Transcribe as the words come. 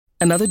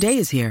Another day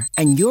is here,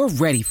 and you're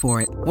ready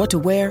for it. What to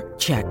wear?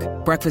 Check.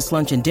 Breakfast,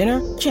 lunch, and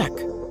dinner? Check.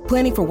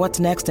 Planning for what's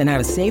next and how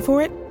to save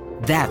for it?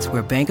 That's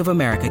where Bank of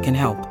America can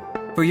help.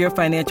 For your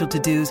financial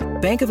to-dos,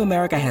 Bank of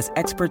America has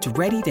experts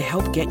ready to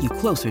help get you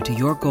closer to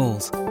your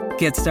goals.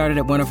 Get started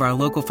at one of our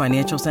local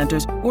financial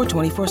centers or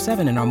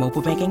 24/7 in our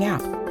mobile banking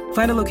app.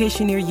 Find a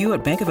location near you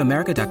at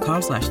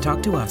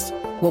bankofamerica.com/talktous.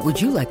 What would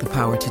you like the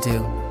power to do?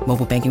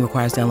 Mobile banking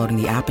requires downloading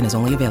the app and is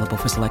only available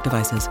for select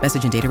devices.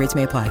 Message and data rates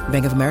may apply.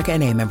 Bank of America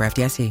N.A., member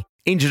FDIC.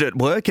 Injured at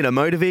work in a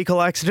motor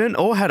vehicle accident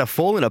or had a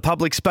fall in a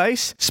public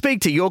space?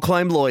 Speak to Your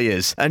Claim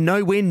Lawyers, a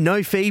no-win,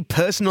 no-fee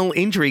personal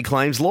injury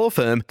claims law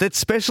firm that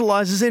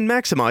specialises in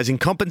maximising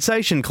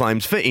compensation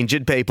claims for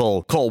injured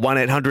people. Call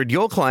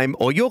 1-800-YOUR-CLAIM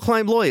or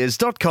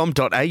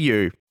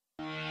yourclaimlawyers.com.au.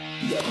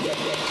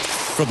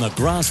 From the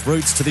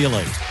grassroots to the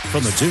elite,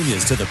 from the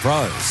juniors to the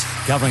pros,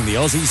 covering the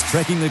Aussies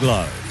trekking the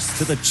globes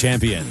to the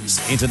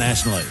champions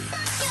internationally.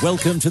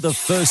 Welcome to the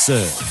First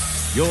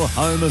Serve, your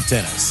home of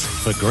tennis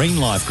for Green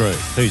Life Group,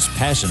 whose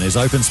passion is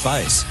open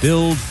space.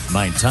 Build,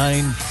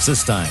 maintain,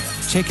 sustain.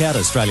 Check out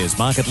Australia's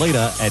market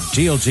leader at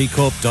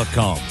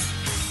glgcorp.com.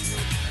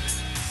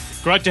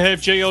 Great to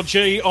have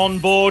GLG on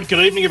board.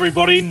 Good evening,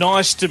 everybody.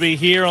 Nice to be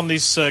here on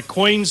this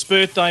Queen's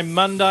Birthday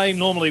Monday.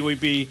 Normally we'd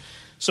be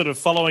sort of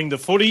following the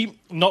footy.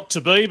 Not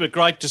to be, but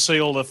great to see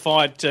all the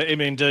Fight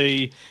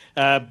MND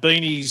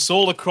beanies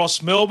all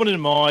across Melbourne in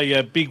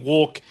my big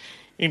walk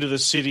into the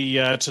city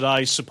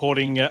today,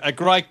 supporting a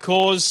great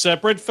cause.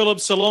 Brett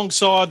Phillips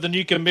alongside the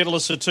Newcombe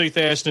medalist of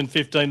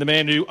 2015, the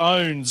man who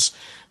owns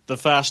the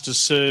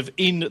fastest serve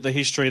in the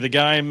history of the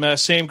game,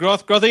 Sam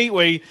Groth. Grothy,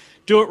 we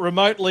do it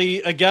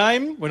remotely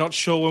again. We're not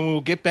sure when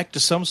we'll get back to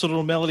some sort of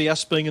normality,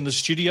 us being in the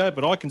studio,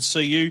 but I can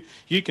see you,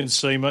 you can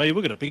see me.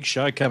 We've got a big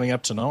show coming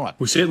up tonight.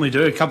 We certainly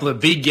do. A couple of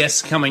big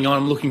guests coming on.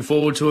 I'm looking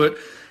forward to it.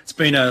 It's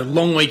been a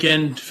long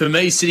weekend for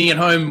me, sitting at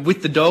home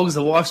with the dogs.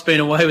 The wife's been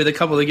away with a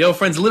couple of the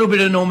girlfriends. A little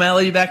bit of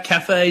normality back.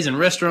 Cafes and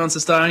restaurants are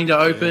starting to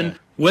open. Yeah.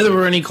 Whether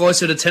we're any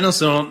closer to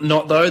tennis or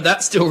not, though,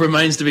 that still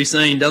remains to be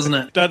seen, doesn't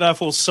it? Don't know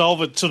if we'll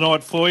solve it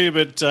tonight for you,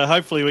 but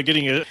hopefully we're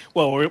getting it.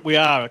 Well, we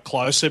are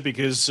closer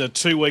because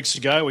 2 weeks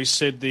ago we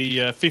said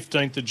the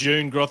 15th of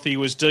June, Grothy,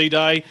 was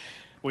D-Day.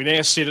 We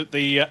now sit at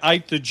the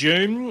 8th of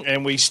June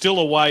and we still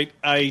await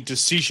a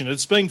decision.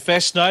 It's been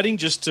fascinating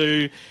just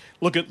to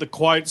look at the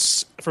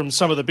quotes from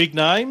some of the big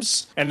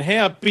names and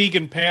how big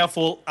and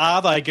powerful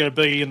are they going to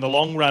be in the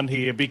long run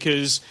here,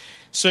 because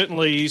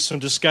certainly some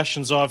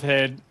discussions I've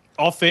had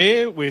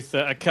off-air with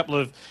a couple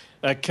of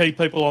key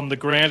people on the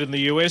ground in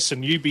the US,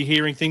 and you be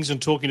hearing things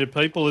and talking to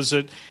people, is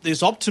that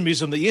there's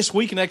optimism that, yes,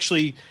 we can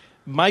actually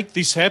make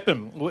this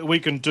happen. We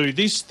can do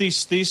this,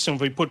 and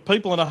if we put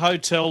people in a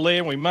hotel there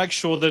and we make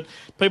sure that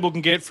people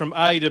can get from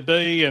A to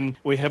B and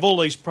we have all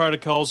these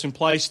protocols in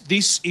place,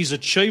 this is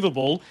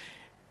achievable.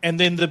 And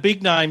then the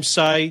big names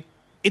say,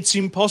 it's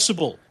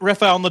impossible.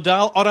 Rafael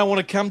Nadal, I don't want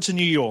to come to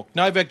New York.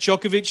 Novak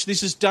Djokovic,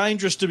 this is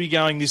dangerous to be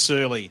going this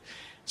early.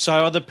 So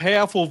are the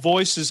powerful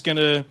voices going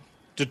to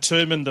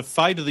determine the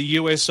fate of the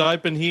US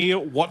Open here?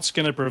 What's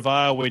going to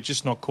prevail? We're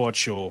just not quite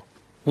sure.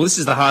 Well, this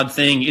is the hard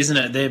thing, isn't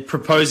it? They're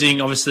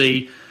proposing,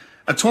 obviously,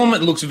 a tournament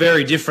that looks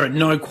very different.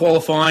 No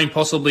qualifying,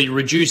 possibly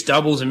reduced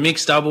doubles and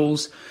mixed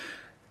doubles.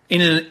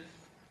 In an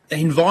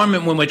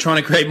environment when we're trying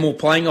to create more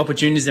playing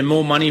opportunities and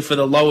more money for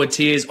the lower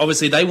tiers,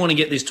 obviously they want to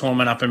get this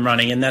tournament up and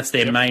running, and that's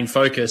their main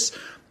focus.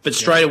 But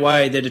straight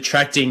away, they're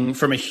detracting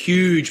from a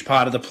huge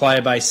part of the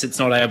player base that's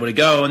not able to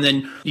go. And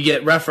then you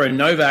get Rafa and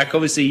Novak.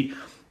 Obviously,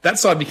 that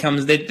side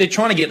becomes, they're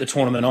trying to get the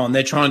tournament on.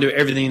 They're trying to do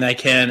everything they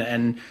can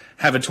and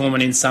have a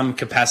tournament in some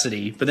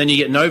capacity. But then you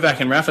get Novak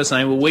and Rafa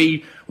saying, well,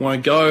 we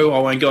won't go. I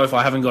won't go if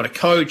I haven't got a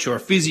coach or a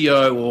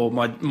physio or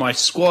my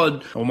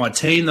squad or my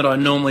team that I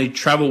normally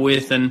travel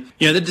with. And,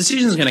 you know, the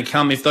decision's going to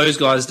come if those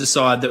guys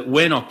decide that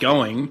we're not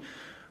going.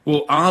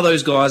 Well, are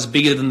those guys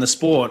bigger than the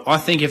sport? I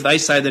think if they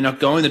say they're not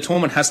going, the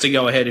tournament has to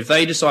go ahead. If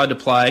they decide to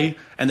play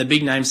and the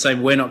big names say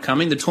we're not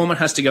coming, the tournament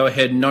has to go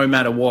ahead no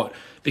matter what.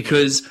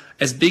 Because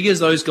as big as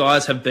those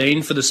guys have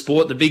been for the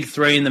sport, the big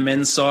three in the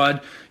men's side,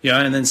 you know,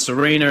 and then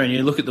Serena, and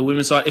you look at the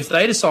women's side, if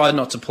they decide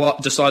not to play,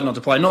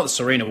 not that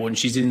Serena wouldn't,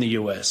 she's in the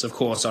US, of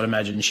course, I'd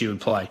imagine she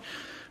would play.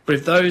 But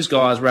if those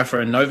guys,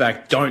 Rafa and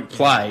Novak, don't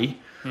play,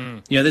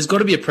 you know, there's got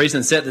to be a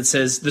precedent set that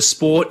says the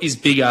sport is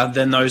bigger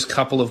than those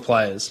couple of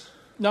players.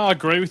 No, I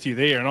agree with you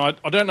there. And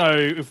I don't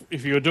know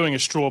if you were doing a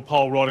straw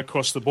poll right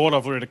across the board.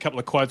 I've read a couple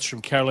of quotes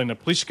from Karolina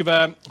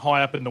Pliskova,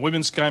 high up in the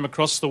women's game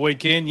across the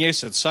weekend.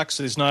 Yes, it sucks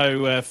there's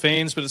no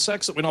fans, but it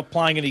sucks that we're not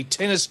playing any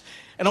tennis.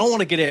 And I want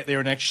to get out there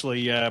and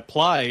actually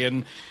play.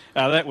 And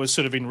that was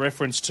sort of in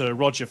reference to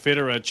Roger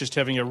Federer just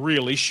having a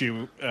real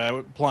issue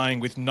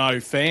playing with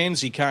no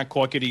fans. He can't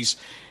quite get his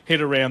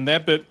head around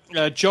that. But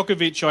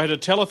Djokovic, I had a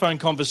telephone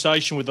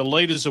conversation with the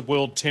leaders of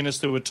world tennis.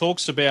 There were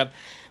talks about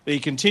the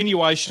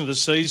continuation of the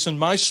season,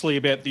 mostly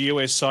about the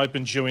US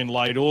Open due in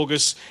late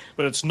August,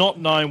 but it's not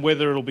known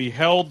whether it'll be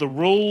held. The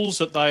rules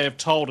that they have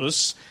told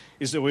us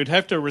is that we'd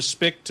have to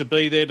respect to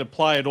be there to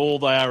play at all.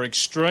 They are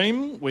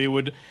extreme. We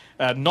would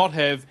not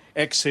have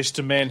access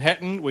to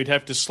Manhattan. We'd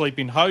have to sleep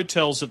in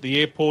hotels at the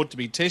airport to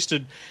be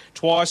tested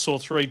twice or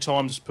 3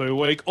 times per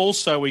week.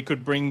 Also, we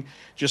could bring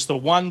just the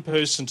one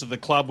person to the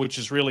club, which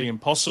is really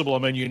impossible. I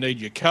mean, you need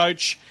your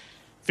coach,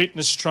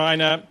 fitness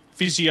trainer,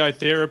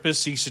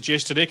 physiotherapist. He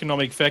suggested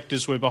economic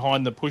factors were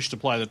behind the push to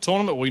play the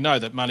tournament. We know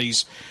that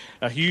money's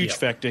a huge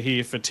factor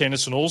here for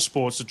tennis and all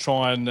sports to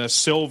try and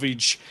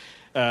salvage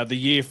the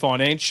year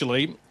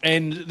financially.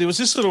 And there was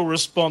this little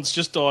response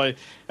I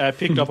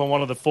picked up on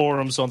one of the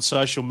forums on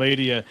social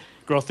media,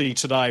 Grothy,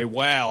 today.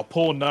 Wow,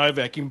 poor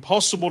Novak.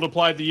 Impossible to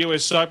play the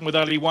US Open with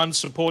only one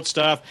support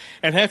staff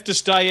and have to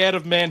stay out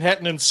of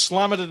Manhattan and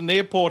slum it at an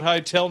airport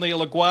hotel near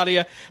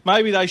LaGuardia.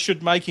 Maybe they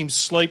should make him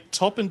sleep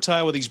top and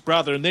tail with his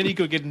brother, and then he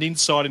could get an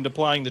insight into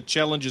playing the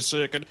Challenger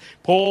circuit.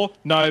 Poor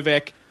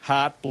Novak,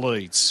 heart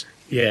bleeds.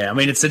 Yeah, I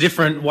mean, it's a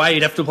different way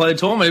you'd have to play the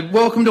tournament.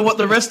 Welcome to what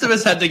the rest of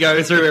us had to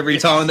go through every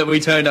time that we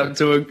turned up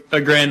to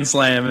a Grand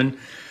Slam. And,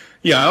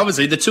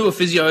 obviously the tour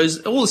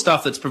physios, all the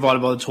stuff that's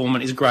provided by the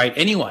tournament is great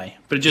anyway.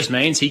 But it just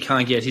means he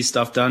can't get his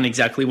stuff done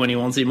exactly when he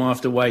wants it. He might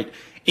have to wait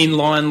in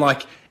line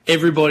like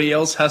everybody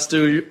else has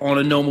to on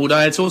a normal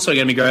day. It's also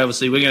going to be great,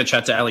 obviously. We're going to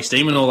chat to Ali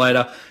Steeman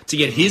later to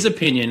get his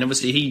opinion.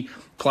 Obviously, he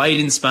played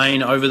in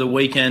Spain over the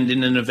weekend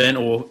in an event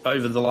or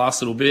over the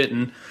last little bit,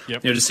 and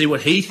to see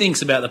what he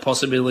thinks about the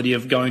possibility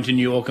of going to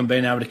New York and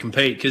being able to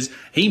compete, because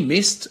he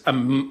missed a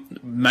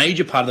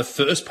major part of the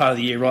first part of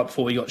the year right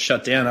before he got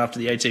shut down after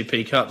the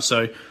ATP Cup.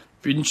 So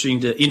interesting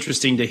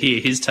to hear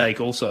his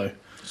take also.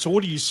 So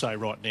what do you say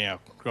right now,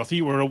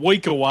 Grothy? We're a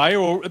week away,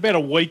 or about a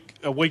week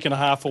and a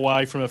half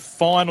away from a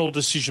final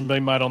decision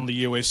being made on the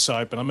US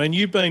Open. I mean,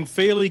 you've been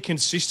fairly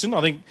consistent.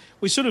 I think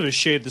we sort of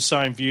shared the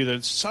same view that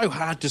it's so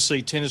hard to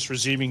see tennis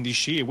resuming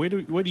this year. Where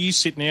do you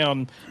sit now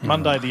on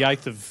Monday, the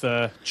 8th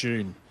of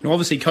June? Well,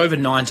 obviously,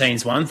 COVID-19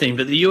 is one thing,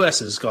 but the US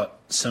has got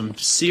some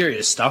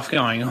serious stuff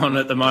going on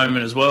at the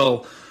moment as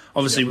well,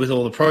 obviously with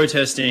all the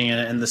protesting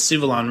and the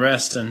civil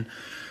unrest. And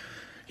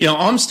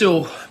I'm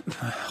still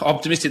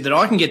optimistic that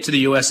I can get to the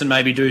US and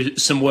maybe do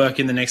some work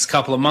in the next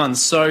couple of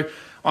months. So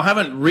I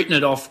haven't written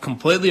it off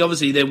completely.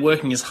 Obviously, they're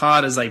working as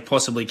hard as they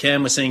possibly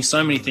can. We're seeing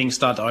so many things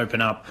start to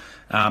open up.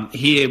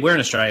 Here, we're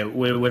in Australia.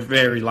 We're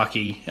very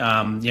lucky. The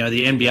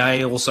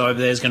NBA also over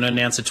there is going to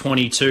announce a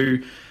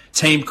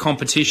 22-team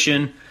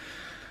competition.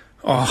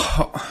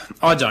 Oh,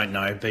 I don't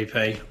know,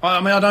 BP.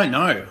 I don't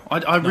know.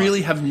 I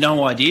really have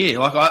no idea.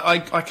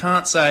 Like, I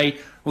can't say,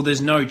 well,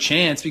 there's no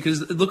chance,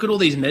 because look at all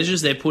these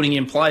measures they're putting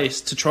in place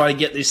to try to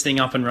get this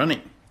thing up and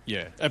running.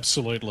 Yeah,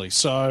 absolutely.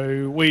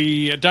 So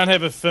we don't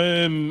have a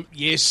firm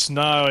yes,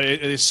 no.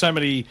 There's so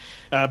many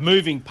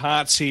moving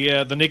parts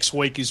here. The next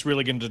week is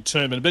really going to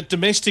determine. But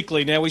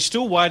domestically, now we're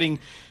still waiting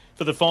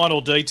for the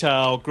final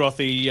detail,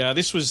 Grothy.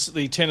 This was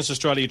the Tennis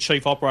Australia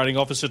Chief Operating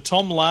Officer,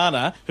 Tom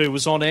Larner, who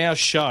was on our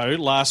show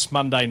last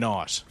Monday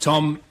night.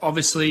 Tom,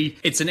 obviously,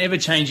 it's an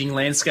ever-changing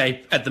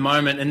landscape at the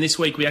moment, and this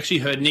week we actually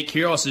heard Nick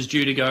Kyrgios is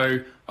due to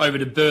go over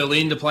to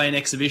Berlin to play an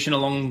exhibition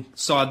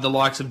alongside the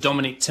likes of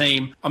Dominic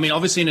Thiem. I mean,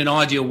 obviously, in an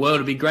ideal world,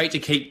 it'd be great to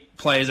keep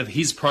players of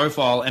his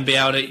profile and be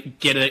able to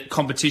get a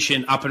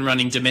competition up and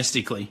running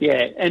domestically.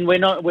 Yeah, and we're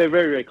very,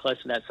 very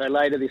close to that. So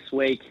later this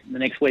week, the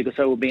next week or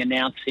so, we'll be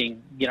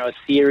announcing, a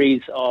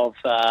series of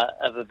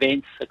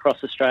events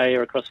across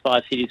Australia, across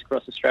 5 cities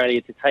across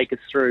Australia, to take us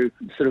through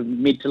sort of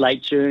mid to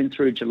late June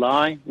through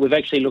July. We're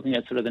actually looking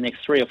at sort of the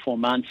next 3 or 4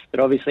 months,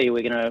 but obviously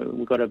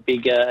we've got a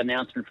big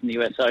announcement from the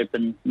US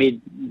Open mid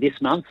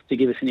this month to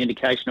give us an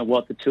indication of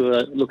what the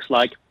tour looks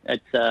like at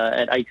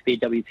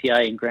ATP,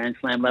 WTA and Grand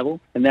Slam level,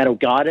 and that'll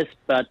guide us.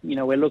 But,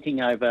 we're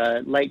looking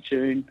over late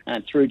June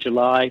through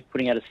July,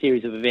 putting out a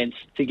series of events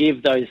to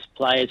give those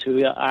players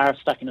who are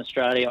stuck in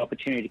Australia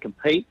opportunity to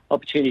compete,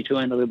 opportunity to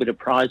earn a little bit of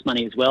prize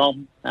money as well,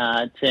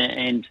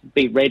 and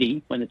be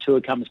ready when the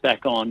tour comes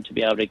back on to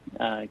be able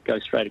to go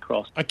straight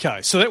across. Okay,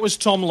 so that was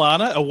Tom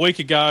Larner a week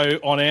ago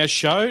on our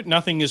show.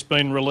 Nothing has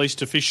been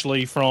released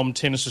officially from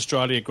Tennis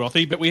Australia,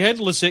 Grothy, but we had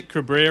Lisette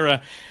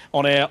Cabrera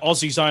on our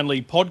Aussies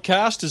Only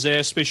podcast as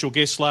our special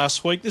guest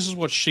last week. This is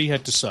what she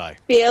had to say.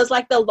 Feels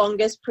like the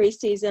longest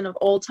preseason of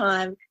all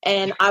time,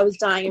 and I was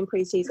dying in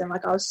preseason.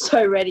 Like, I was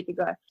so ready to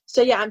go.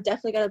 So, yeah, I'm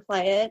definitely going to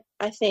play it.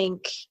 I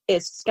think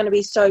it's going to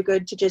be so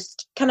good to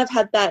just kind of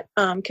have that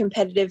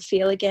competitive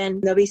feel again.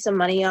 There'll be some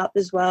money up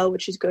as well,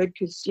 which is good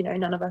because,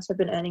 none of us have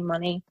been earning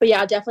money. But,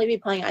 yeah, I'll definitely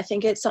be playing. I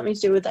think it's something to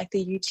do with, like,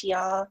 the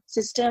UTR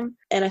system.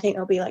 And I think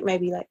there'll be,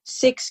 maybe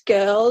 6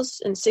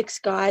 girls and 6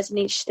 guys in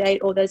each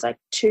state, or there's,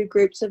 2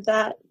 groups of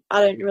that. I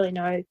don't really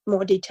know.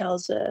 More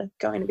details are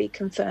going to be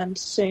confirmed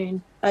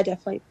soon. I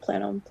definitely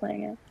plan on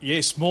playing it.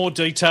 Yes, more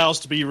details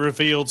to be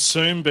revealed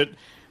soon, but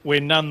we're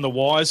none the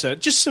wiser.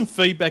 Just some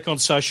feedback on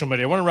social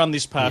media. I want to run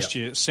this past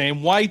you,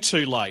 Sam. Way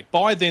too late.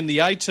 By then, the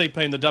ATP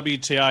and the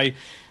WTA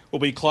will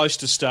be close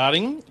to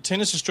starting.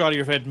 Tennis Australia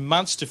have had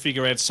months to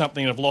figure out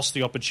something and have lost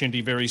the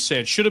opportunity. Very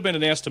sad. Should have been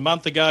announced a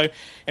month ago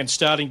and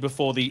starting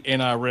before the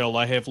NRL.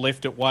 They have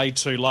left it way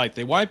too late.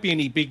 There won't be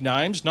any big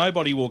names.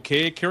 Nobody will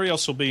care.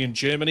 Kyrgios will be in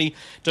Germany,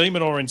 De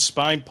Minaur in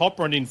Spain,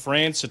 Popyrin in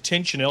France,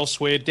 attention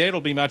elsewhere. Dad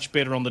will be much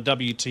better on the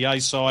WTA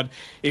side.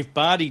 If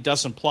Barty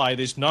doesn't play,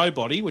 there's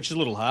nobody, which is a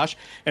little harsh,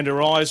 and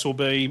her eyes will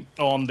be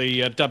on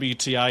the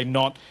WTA,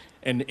 not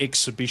an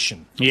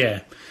exhibition.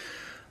 Yeah.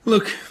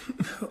 Look,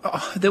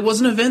 there was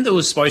an event that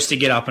was supposed to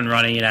get up and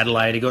running in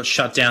Adelaide. It got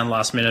shut down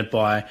last minute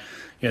by,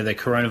 the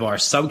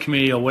coronavirus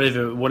subcommittee or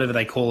whatever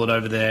they call it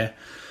over there.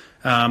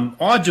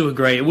 I do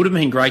agree. It would have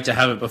been great to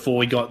have it before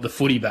we got the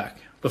footy back,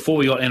 before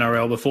we got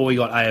NRL, before we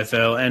got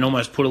AFL, and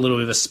almost put a little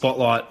bit of a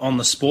spotlight on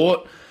the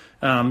sport.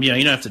 You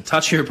don't have to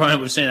touch your opponent.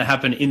 We've seen it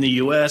happen in the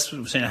US.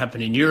 We've seen it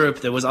happen in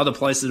Europe. There was other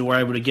places that were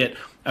able to get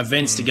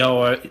events to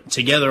go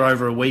together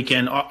over a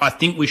weekend. I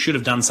think we should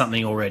have done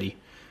something already.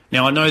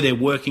 Now, I know they're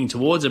working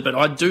towards it, but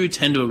I do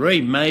tend to agree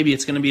maybe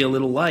it's going to be a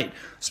little late,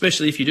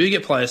 especially if you do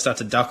get players start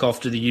to duck off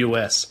to the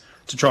US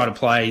to try to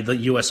play the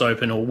US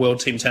Open or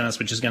World Team Tennis,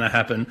 which is going to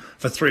happen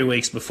for 3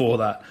 weeks before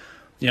that.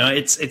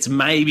 It's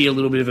maybe a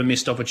little bit of a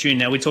missed opportunity.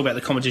 Now, we talk about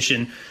the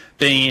competition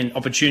being an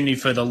opportunity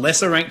for the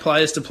lesser-ranked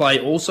players to play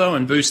also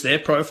and boost their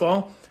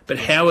profile, but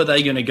how are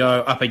they going to go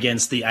up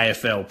against the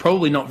AFL?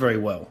 Probably not very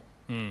well.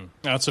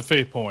 That's a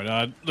fair point.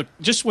 Look,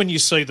 just when you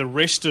see the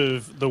rest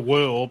of the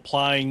world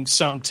playing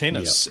some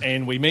tennis,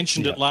 and we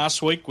mentioned it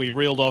last week, we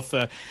reeled off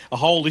a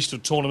whole list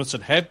of tournaments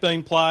that have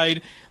been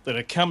played, that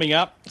are coming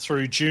up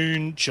through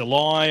June,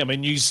 July. I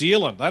mean, New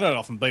Zealand, they don't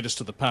often beat us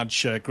to the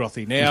punch,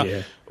 Grothy. Now,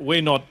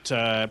 we're not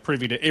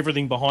privy to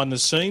everything behind the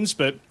scenes,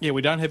 but,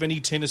 we don't have any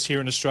tennis here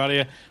in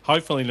Australia.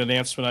 Hopefully an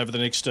announcement over the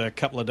next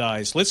couple of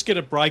days. Let's get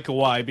a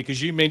breakaway,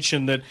 because you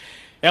mentioned that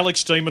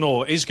Alex De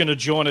Minaur is going to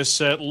join us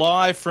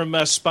live from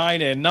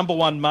Spain, our number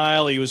one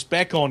male. He was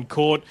back on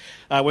court.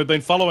 We've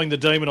been following the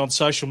Demon on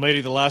social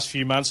media the last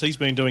few months. He's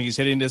been doing his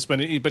head in. He's been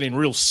in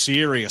real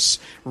serious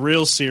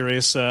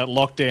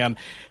lockdown.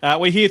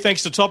 We're here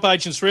thanks to Top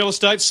Agents Real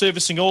Estate,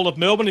 servicing all of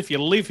Melbourne. If you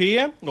live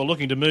here or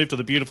looking to move to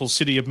the beautiful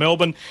city of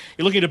Melbourne,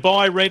 you're looking to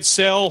buy, rent,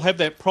 sell, have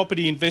that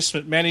property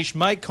investment managed,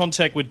 make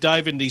contact with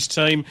David and his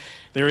team.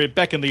 They're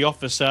back in the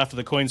office after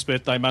the Queen's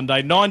birthday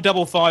Monday,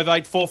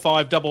 9558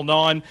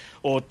 4599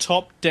 or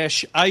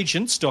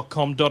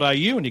top-agents.com.au,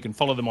 and you can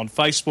follow them on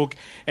Facebook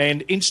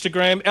and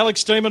Instagram.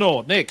 Alex De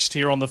Minaur next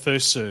here on The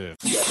First Serve.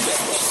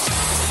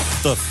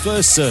 The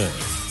First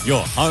Serve,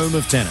 your home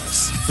of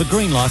tennis. The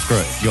Green Life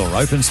Group, your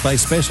open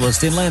space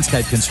specialist in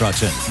landscape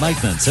construction,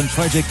 maintenance and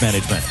project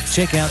management.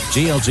 Check out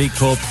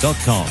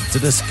glgcorp.com to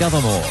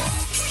discover more.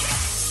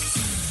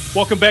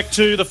 Welcome back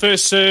to The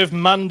First Serve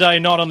Monday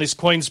night on this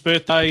Queen's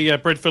birthday.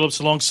 Brett Phillips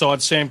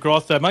alongside Sam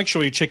Groth. Make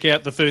sure you check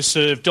out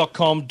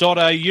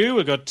thefirstserve.com.au.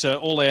 We've got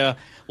all our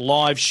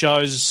live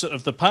shows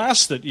of the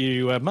past that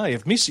you may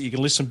have missed that you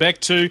can listen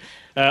back to.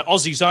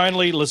 Aussies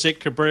Only,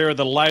 Lizette Cabrera,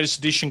 the latest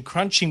edition,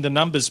 Crunching the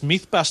Numbers,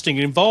 Myth-Busting.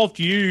 It involved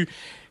you,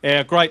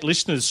 our great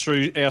listeners,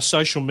 through our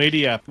social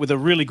media with a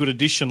really good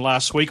edition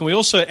last week. And we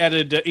also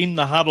added In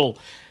the Huddle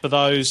for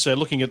those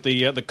looking at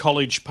the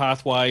college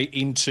pathway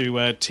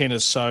into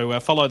tennis. So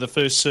follow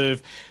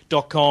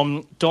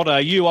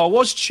thefirstserve.com.au. I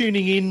was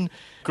tuning in,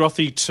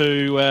 Grothy,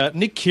 to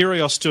Nick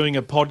Kyrgios doing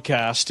a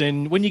podcast.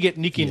 And when you get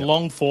Nick in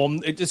long form,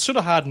 it's sort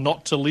of hard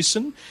not to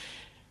listen.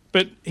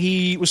 But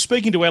he was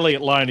speaking to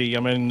Elliot Loney,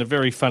 a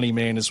very funny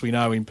man, as we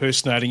know,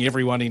 impersonating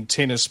everyone in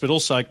tennis, but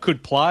also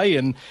could play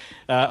and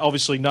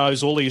obviously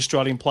knows all the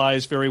Australian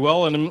players very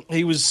well. And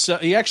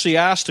he actually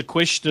asked a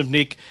question of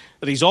Nick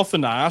that he's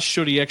often asked,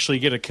 should he actually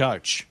get a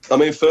coach?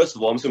 First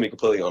of all, I'm just going to be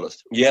completely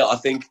honest. Yeah, I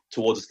think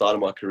towards the start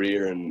of my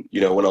career and,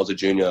 when I was a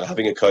junior,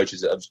 having a coach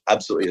is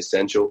absolutely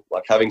essential.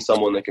 Like having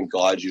someone that can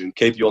guide you and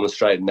keep you on the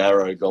straight and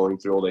narrow going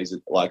through all these,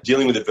 like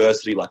dealing with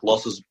adversity, like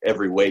losses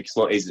every week, it's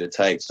not easy to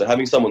take. So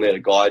having someone there to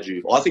guide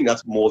you, I think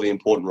that's more the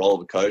important role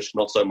of a coach,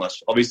 not so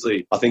much.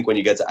 Obviously, I think when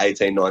you get to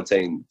 18,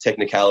 19,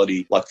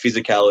 technicality, like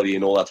physicality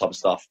and all that type of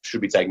stuff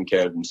should be taken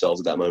care of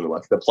themselves at that moment.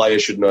 Like the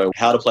players should know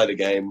how to play the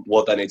game,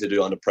 what they need to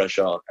do under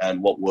pressure,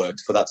 and what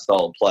works for that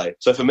style of play.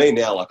 So for me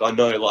now, I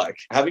know,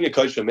 having a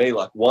coach for me,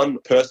 one,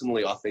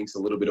 personally, I think is a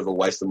little bit of a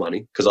waste of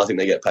money because I think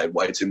they get paid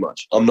way too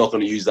much. I'm not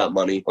going to use that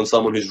money on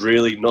someone who's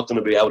really not going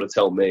to be able to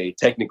tell me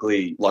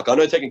technically, I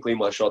know technically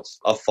my shots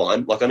are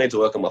fine. I need to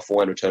work on my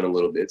forehand return a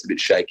little bit. It's a bit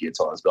shaky at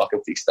times, but I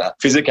can fix that.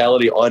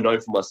 Physicality, I know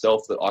for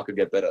myself that I could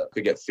get better,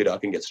 could get fitter, I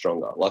can get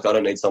stronger. I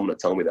don't need someone to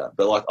tell me that.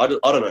 But I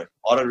don't know.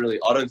 I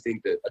don't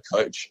think that a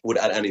coach would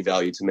add any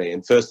value to me.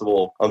 And first of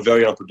all, I'm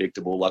very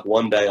unpredictable.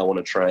 One day I want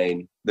to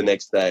train, the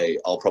next day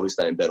I'll probably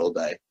stay in bed all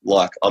day.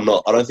 I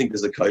don't think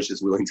there's a coach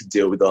that's willing to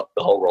deal with the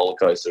whole roller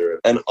coaster.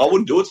 And I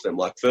wouldn't do it to them.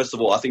 First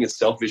of all, I think it's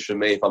selfish for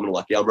me if I'm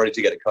I'm ready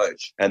to get a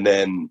coach. And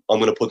then I'm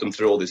going to put them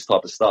through all this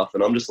type of stuff.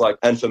 And I'm just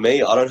and for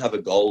me, I don't have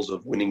the goals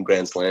of winning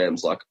Grand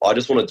Slams. I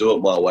just want to do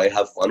it my way,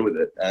 have fun with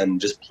it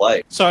and just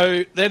play.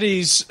 So that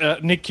is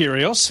Nick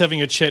Kyrgios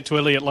having a chat to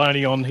Elliot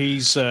Loney on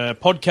his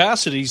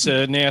podcast that he's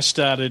now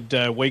started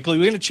weekly.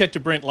 We're going to chat to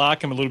Brent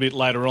Larkham a little bit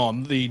later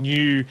on, the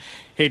new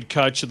head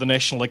coach of the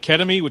National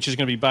Academy, which is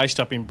going to be based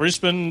up in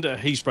Brisbane.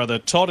 His brother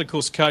Todd, of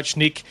course, coached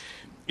Nick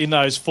in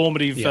those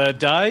formative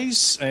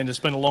days, and it's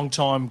been a long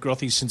time,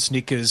 Grothy, since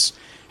Nick has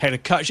had a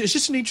coach. It's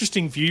just an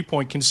interesting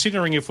viewpoint,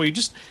 considering if we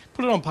just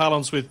put it on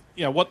parlance with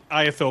what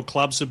AFL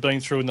clubs have been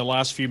through in the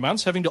last few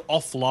months, having to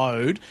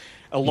offload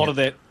a lot of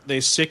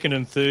their second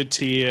and third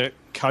tier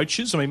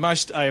coaches. I mean,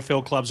 most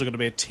AFL clubs have got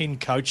about 10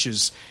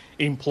 coaches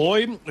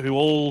employed who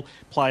all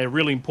play a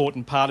really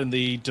important part in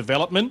the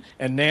development,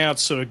 and now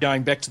it's sort of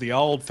going back to the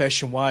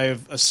old-fashioned way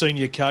of a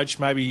senior coach,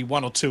 maybe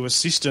one or two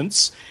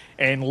assistants,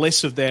 and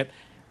less of that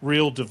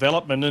real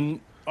development. And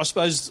I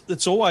suppose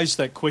it's always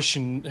that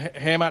question,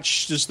 how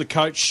much does the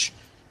coach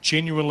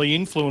genuinely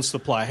influence the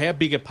player? How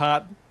big a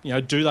part,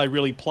 do they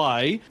really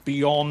play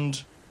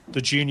beyond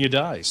the junior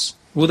days?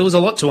 Well, there was a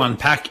lot to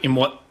unpack in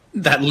what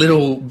that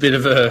little bit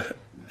of an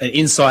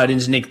insight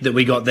into Nick that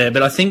we got there.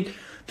 But I think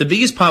the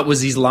biggest part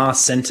was his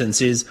last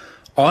sentence is,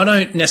 I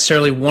don't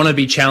necessarily want to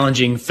be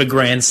challenging for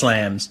Grand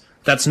Slams.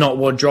 That's not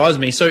what drives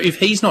me. So if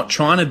he's not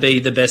trying to be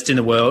the best in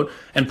the world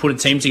and put a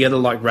team together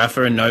like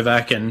Rafa and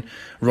Novak and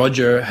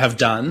Roger have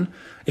done,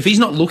 if he's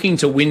not looking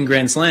to win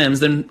Grand Slams,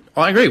 then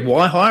I agree.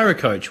 Why hire a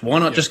coach? Why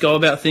not just go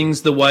about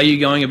things the way you're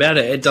going about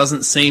it? It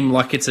doesn't seem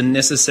like it's a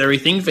necessary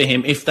thing for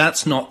him if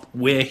that's not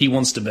where he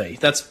wants to be.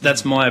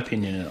 That's my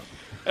opinion.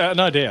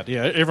 No doubt,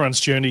 yeah. Everyone's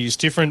journey is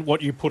different.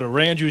 What you put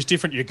around you is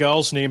different. Your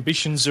goals and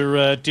ambitions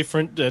are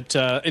different.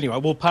 Anyway,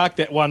 we'll park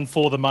that one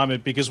for the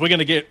moment because we're going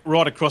to get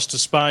right across to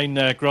Spain,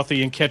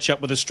 Grothy, and catch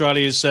up with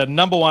Australia's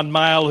number one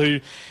male who,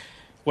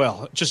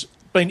 just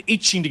been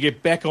itching to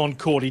get back on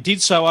court. He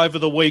did so over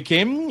the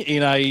weekend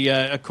in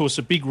of course,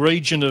 a big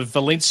region of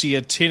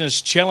Valencia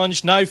Tennis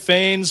Challenge. No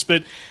fans,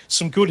 but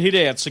some good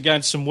hit-outs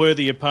against some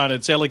worthy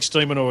opponents. Alex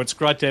de Minaur, it's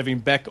great to have him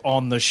back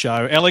on the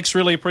show. Alex,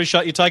 really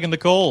appreciate you taking the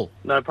call.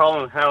 No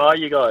problem. How are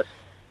you guys?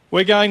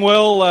 We're going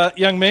well,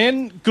 young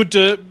man. Good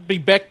to be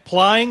back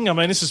playing. I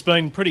mean, this has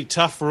been pretty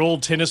tough for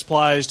all tennis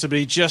players to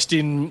be just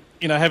in,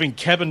 having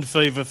cabin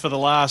fever for the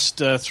last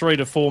 3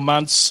 to 4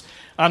 months.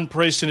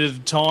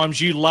 Unprecedented times.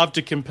 You love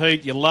to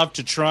compete. You love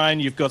to train.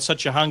 You've got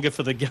such a hunger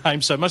for the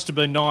game. So it must have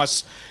been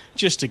nice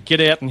just to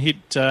get out and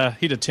hit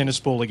a tennis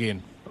ball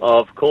again. Oh,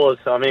 of course.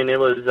 I mean, it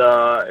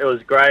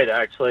was great,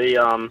 actually.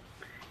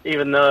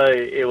 Even though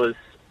it was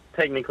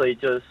technically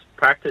just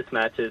practice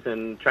matches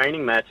and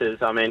training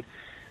matches, I mean,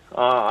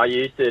 I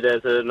used it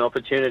as an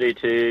opportunity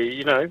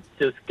to,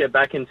 just get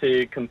back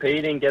into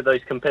competing, get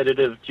those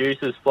competitive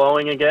juices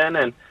flowing again.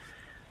 And,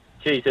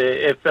 geez,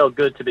 it felt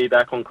good to be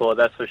back on court,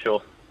 that's for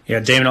sure. Yeah,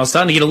 Damon, I was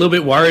starting to get a little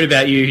bit worried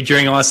about you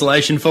during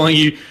isolation, following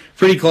you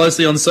pretty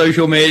closely on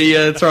social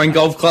media, throwing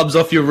golf clubs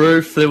off your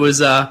roof. There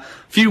was a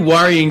few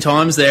worrying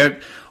times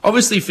there.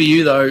 Obviously for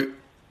you, though,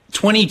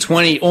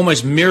 2020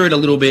 almost mirrored a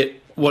little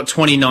bit what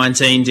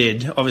 2019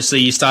 did. Obviously,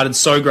 you started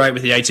so great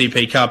with the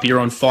ATP Cup. You're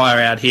on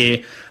fire out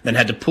here, then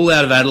had to pull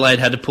out of Adelaide,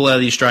 had to pull out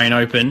of the Australian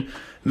Open,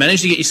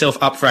 managed to get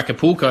yourself up for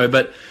Acapulco,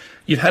 but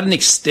you've had an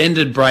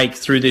extended break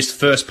through this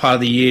first part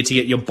of the year to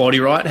get your body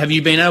right. Have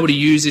you been able to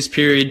use this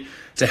period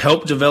to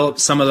help develop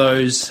some of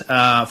those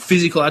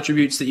physical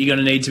attributes that you're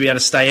going to need to be able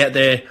to stay out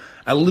there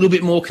a little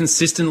bit more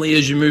consistently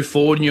as you move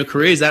forward in your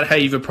career? Is that how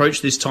you've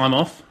approached this time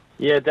off?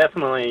 Yeah,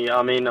 definitely.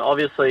 I mean,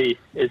 obviously,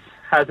 it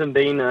hasn't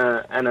been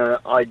an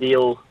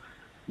ideal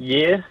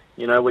year.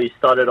 We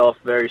started off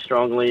very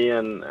strongly,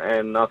 and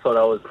I thought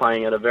I was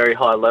playing at a very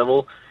high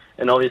level.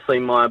 And obviously,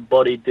 my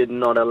body did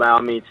not allow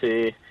me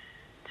to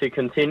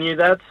continue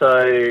that.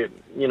 So,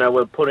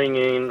 we're putting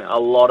in a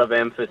lot of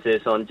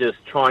emphasis on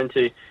just trying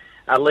to,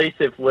 at least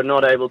if we're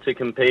not able to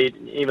compete,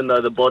 even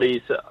though the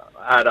body's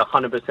at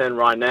 100%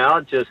 right now,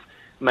 just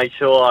make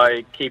sure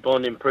I keep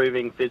on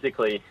improving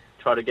physically,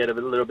 try to get a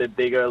little bit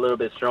bigger, a little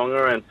bit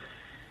stronger,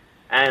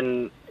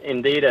 and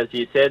indeed, as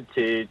you said,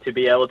 to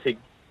be able to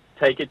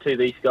take it to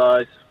these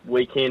guys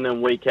week in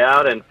and week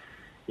out, and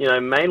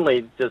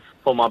mainly just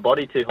for my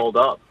body to hold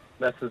up.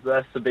 That's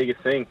the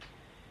biggest thing.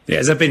 Yeah,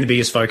 has that been the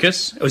biggest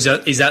focus? Or is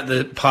that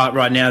the part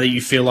right now that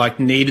you feel like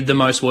needed the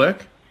most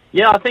work?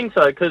 Yeah, I think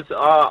so, because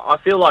I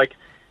feel like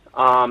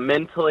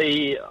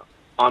mentally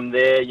I'm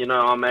there,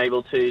 I'm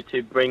able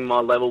to bring my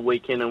level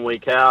week in and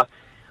week out.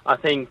 I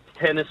think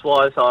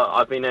tennis-wise,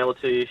 I've been able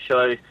to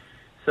show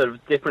sort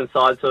of different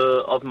sides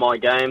of my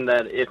game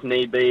that if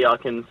need be, I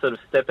can sort of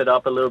step it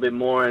up a little bit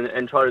more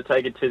and try to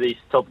take it to these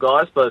top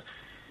guys. But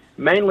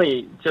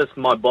mainly just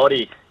my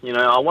body,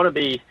 I want to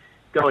be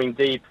going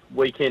deep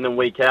week in and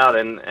week out.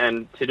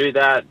 And to do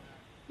that,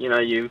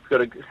 you've got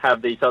to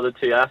have these other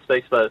two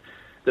aspects. But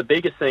the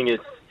biggest thing is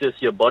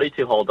just your body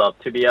to hold up,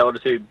 to be able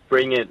to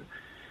bring it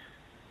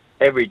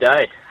every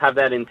day, have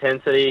that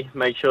intensity,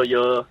 make sure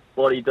your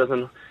body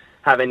doesn't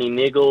have any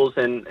niggles,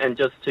 and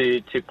just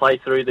to play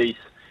through these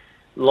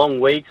long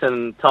weeks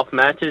and tough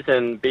matches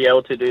and be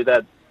able to do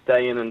that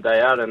day in and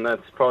day out. And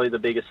that's probably the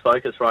biggest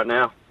focus right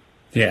now.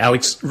 Yeah,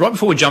 Alex, right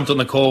before we jumped on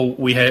the call,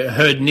 we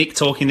heard Nick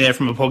talking there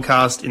from a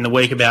podcast in the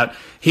week about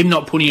him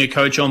not putting a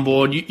coach on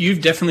board.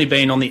 You've definitely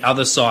been on the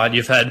other side.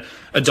 You've had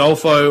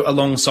Adolfo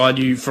alongside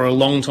you for a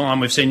long time.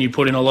 We've seen you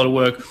put in a lot of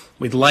work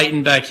with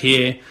Leighton back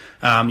here,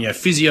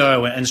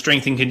 physio and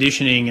strength and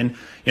conditioning,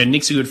 and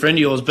Nick's a good friend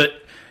of yours. But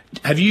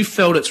have you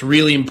felt it's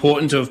really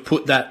important to have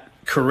put that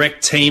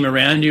correct team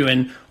around you?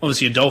 And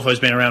obviously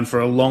Adolfo's been around for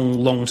a long,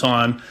 long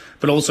time,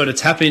 but also to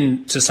tap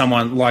into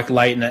someone like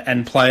Leighton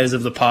and players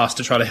of the past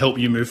to try to help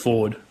you move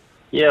forward.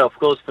 Yeah, of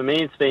course. For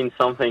me, it's been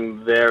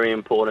something very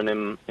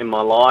important in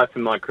my life,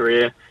 in my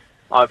career.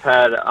 I've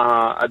had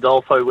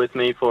Adolfo with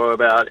me for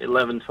about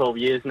 11, 12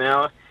 years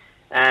now,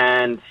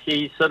 and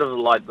he's sort of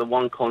like the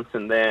one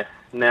constant there.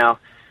 Now,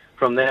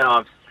 from there,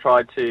 I've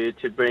tried to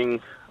bring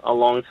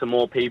along some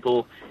more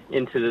people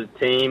into the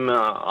team.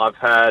 I've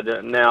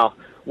had now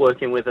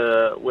working with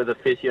a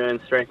physio and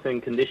strength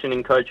and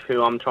conditioning coach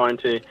who I'm trying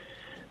to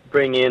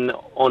bring in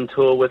on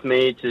tour with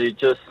me to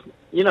just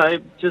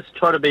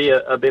try to be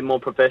a bit more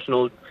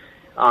professional,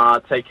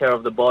 take care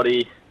of the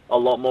body a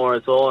lot more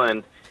as well.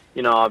 And,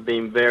 I've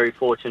been very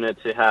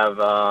fortunate to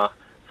have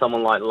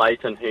someone like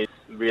Leighton who's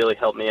really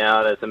helped me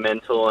out as a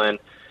mentor and,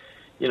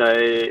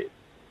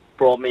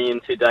 brought me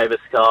into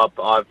Davis Cup.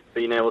 I've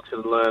been able to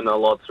learn a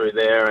lot through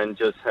there and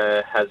just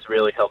has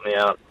really helped me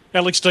out.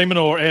 Alex De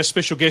Minaur, our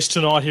special guest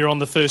tonight here on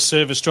The First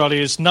Serve,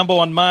 Australia's number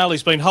one male.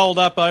 He's been holed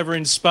up over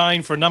in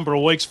Spain for a number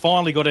of weeks.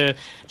 Finally got a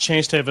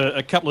chance to have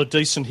a couple of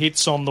decent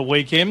hits on the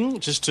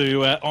weekend just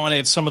to iron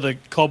out some of the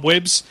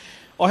cobwebs.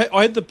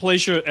 I had the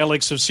pleasure,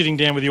 Alex, of sitting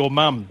down with your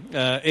mum,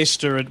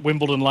 Esther, at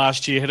Wimbledon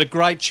last year. Had a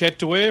great chat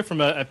to her from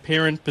a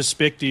parent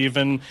perspective.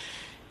 And,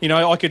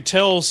 I could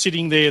tell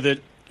sitting there that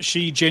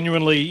she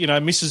genuinely,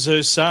 misses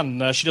her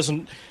son. She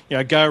doesn't,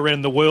 go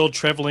around the world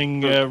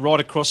travelling right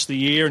across the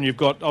year, and you've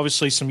got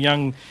obviously some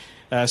young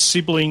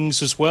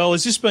siblings as well.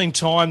 Has this been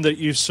time that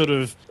you've sort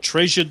of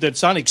treasured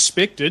that's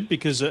unexpected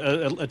because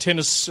a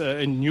tennis,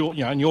 in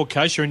your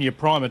case, you're in your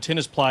prime, a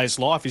tennis player's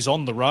life is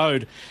on the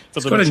road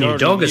for the majority of the year.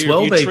 Got a new dog as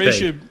well,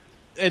 BP.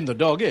 And the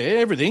dog,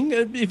 everything.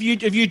 Have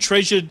you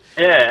treasured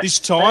this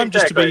time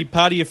just to be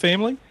part of your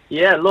family?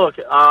 Yeah, look,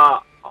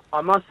 I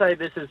must say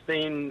this has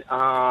been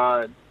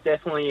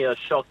definitely a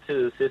shock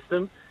to the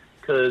system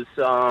because,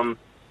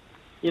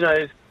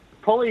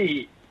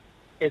 probably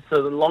it's the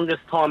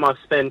longest time I've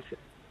spent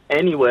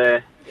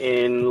anywhere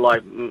in,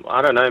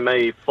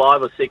 maybe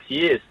 5 or 6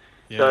 years.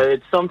 Yeah. So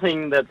it's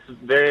something that's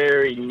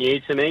very new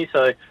to me.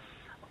 So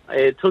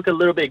it took a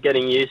little bit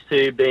getting used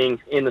to being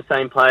in the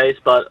same place.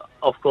 But,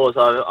 of course,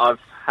 I've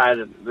had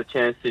the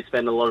chance to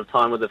spend a lot of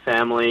time with the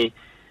family.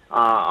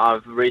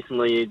 I've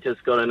recently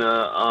just gotten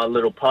a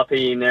little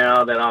puppy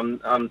now that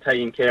I'm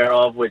taking care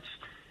of, which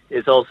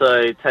is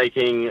also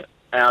taking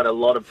out a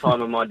lot of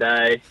time of my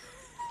day.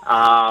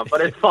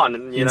 But it's fun,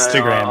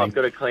 I've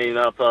got to clean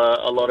up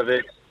a lot of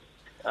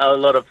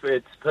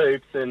its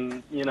poops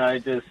and,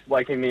 just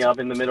waking me up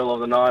in the middle of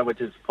the night,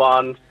 which is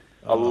fun,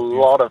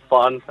 lot of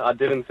fun. I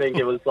didn't think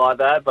it was like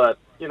that, but,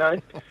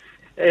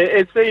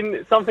 it's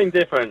been something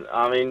different.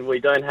 I mean, we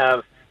don't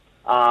have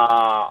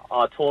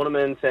our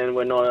tournaments and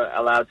we're not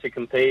allowed to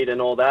compete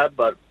and all that,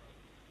 but,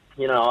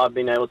 I've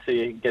been able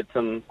to get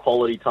some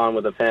quality time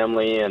with the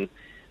family and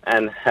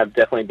have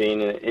definitely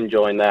been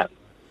enjoying that.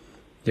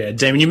 Yeah,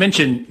 Damon, you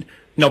mentioned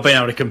not being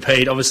able to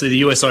compete. Obviously, the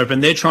US Open,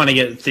 they're trying to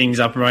get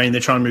things up and running.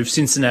 They're trying to move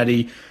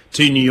Cincinnati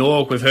to New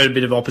York. We've heard a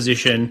bit of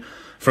opposition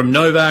from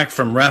Novak,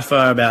 from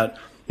Rafa, about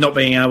not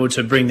being able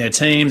to bring their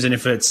teams, and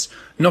if it's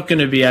not going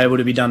to be able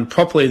to be done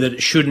properly, that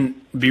it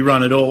shouldn't be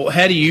run at all.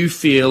 How do you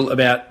feel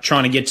about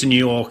trying to get to New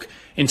York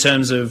in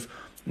terms of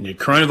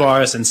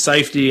coronavirus and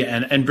safety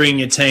and bringing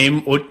your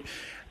team? Or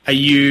are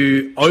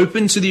you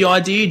open to the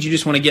idea? Do you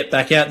just want to get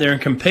back out there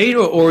and compete,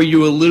 or are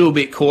you a little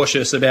bit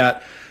cautious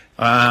about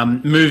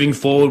moving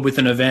forward with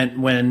an event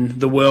when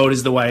the world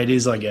is the way it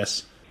is, I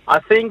guess? I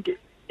think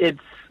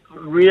it's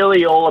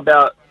really all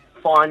about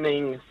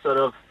finding sort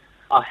of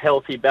a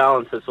healthy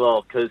balance as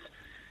well, because,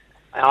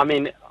 I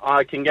mean,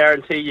 I can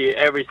guarantee you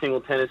every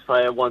single tennis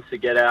player wants to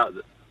get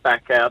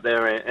back out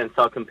there and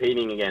start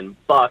competing again.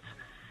 But,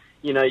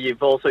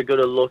 you've also got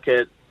to look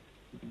at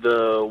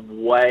the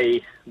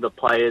way the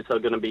players are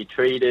going to be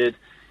treated,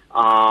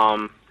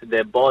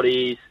 their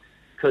bodies,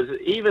 because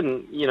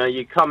even,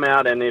 you come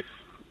out and if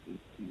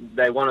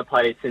they want to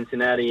play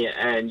Cincinnati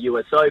and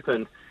US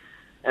Open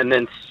and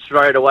then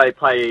straight away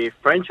play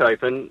French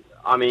Open,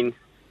 I mean,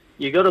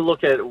 you got to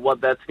look at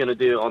what that's going to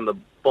do on the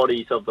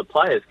bodies of the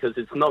players, because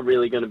it's not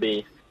really going to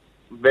be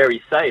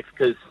very safe,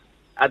 because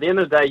at the end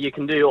of the day, you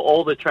can do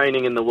all the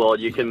training in the world.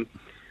 You can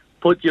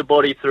put your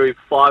body through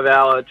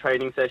 5-hour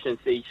training sessions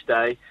each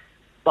day,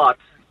 but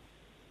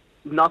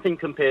nothing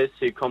compares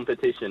to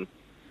competition.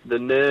 The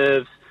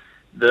nerves,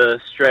 the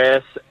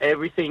stress,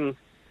 everything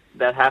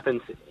that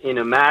happens in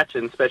a match,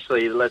 and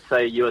especially, let's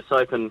say, US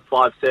Open,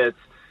 5 sets,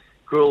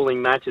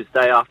 grueling matches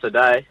day after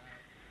day,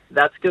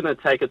 that's going to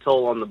take a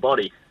toll on the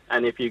body.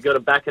 And if you've got to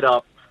back it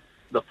up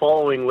the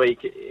following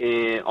week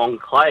on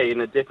clay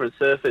in a different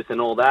surface and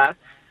all that,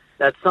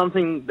 that's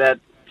something that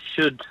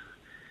should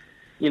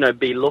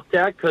be looked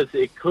at, because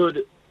it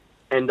could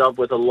end up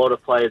with a lot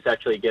of players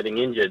actually getting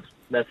injured.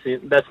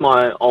 That's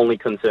my only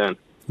concern.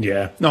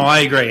 Yeah. No, I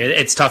agree.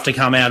 It's tough to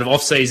come out of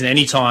off-season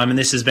any time, and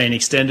this has been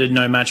extended,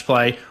 no match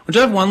play. I do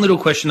have one little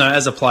question, though,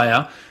 as a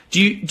player.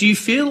 Do you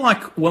feel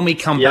like when we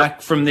come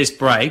back from this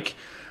break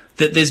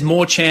that there's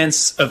more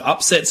chance of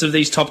upsets of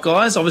these top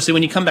guys? Obviously,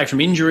 when you come back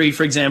from injury,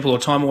 for example, or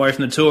time away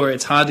from the tour,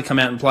 it's hard to come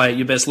out and play at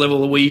your best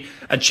level. Are we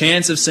a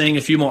chance of seeing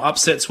a few more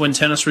upsets when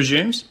tennis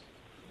resumes?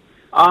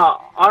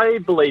 I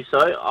believe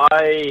so.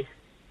 I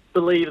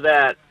believe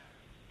that,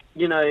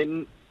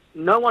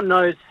 no one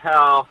knows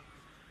how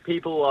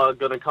people are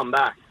going to come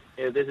back.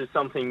 This is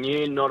something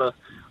new. Not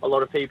a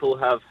lot of people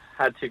have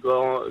had to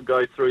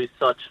go through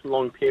such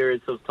long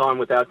periods of time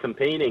without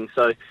competing.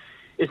 So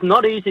it's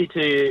not easy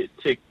to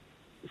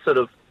sort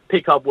of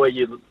pick up where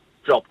you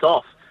dropped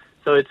off.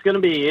 So it's going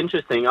to be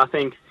interesting. I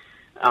think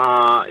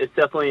it's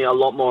definitely a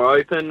lot more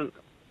open.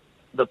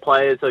 The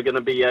players are going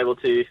to be able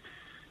to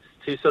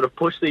sort of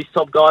push these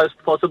top guys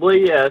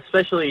possibly,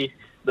 especially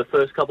the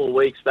first couple of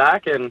weeks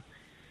back. And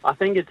I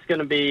think it's going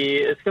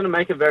to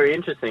make it very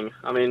interesting.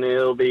 I mean,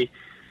 it'll be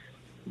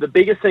the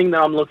biggest thing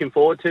that I'm looking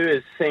forward to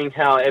is seeing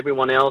how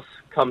everyone else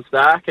comes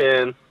back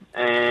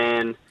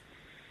and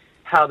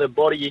how the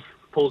body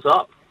pulls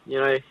up.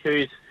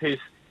 Who's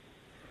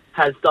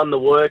has done the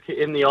work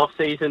in the off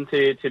season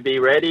to be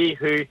ready,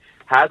 who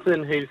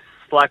hasn't, who's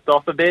slacked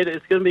off a bit.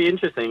 It's going to be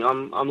interesting.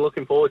 I'm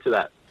looking forward to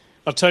that.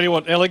 I'll tell you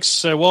what,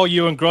 Alex, while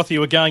you and Grothy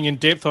were going in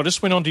depth, I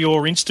just went onto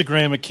your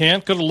Instagram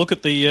account, got a look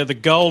at the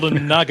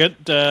golden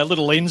nugget,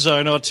 little Enzo,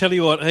 and I'll tell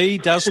you what, he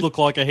does look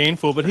like a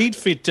handful, but he'd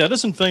fit,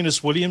 doesn't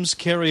Venus Williams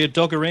carry a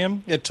dog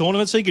around at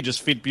tournaments? He could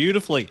just fit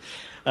beautifully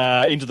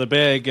into the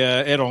bag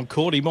out on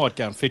court. He might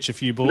go and fetch a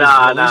few balls. No.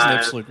 He's an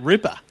absolute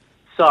ripper.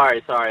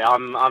 Sorry,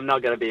 I'm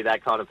not going to be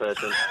that kind of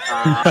person.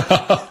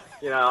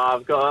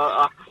 I've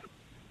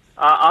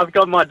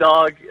got my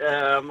dog,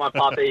 my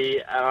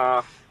puppy.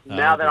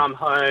 Now that I'm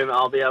home,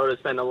 I'll be able to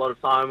spend a lot of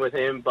time with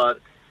him. But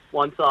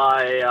once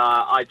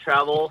I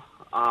travel,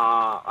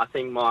 I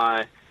think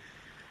my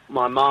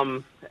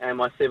mum and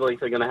my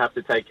siblings are going to have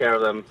to take care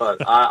of them.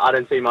 But I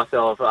don't see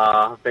myself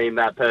being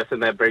that person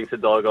that brings a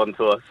dog on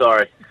tour.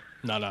 Sorry.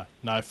 No,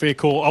 fair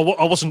call.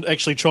 I wasn't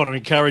actually trying to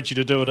encourage you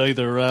to do it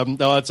either.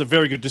 No, it's a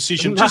very good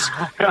decision.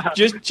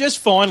 Just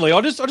finally,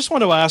 I just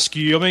want to ask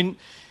you, I mean,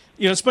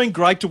 it's been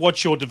great to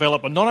watch your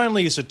development, not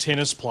only as a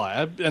tennis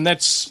player, and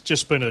that's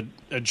just been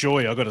a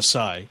joy, I've got to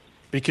say,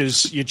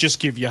 because you just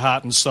give your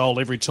heart and soul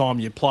every time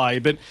you play,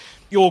 but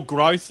your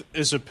growth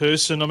as a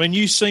person, I mean,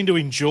 you seem to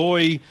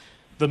enjoy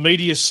the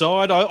media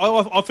side. I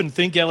often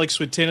think, Alex,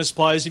 with tennis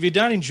players, if you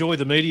don't enjoy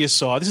the media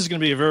side, this is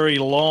going to be a very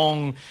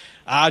long,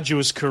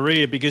 arduous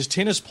career, because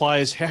tennis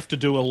players have to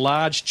do a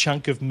large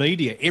chunk of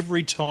media.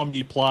 Every time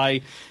you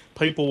play,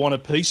 people want a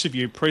piece of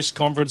you, press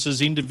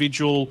conferences,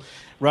 individual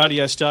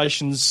radio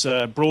stations,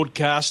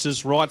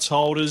 broadcasters, rights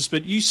holders,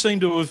 but you seem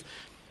to have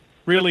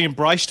really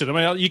embraced it.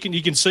 I mean, you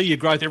can see your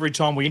growth every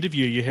time we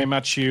interview you, how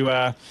much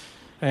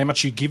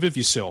you give of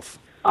yourself.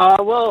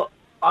 Well,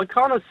 I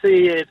kind of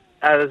see it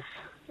as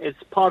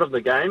it's part of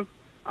the game.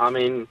 I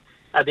mean,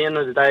 at the end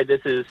of the day,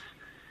 this is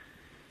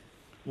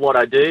what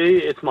I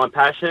do. It's my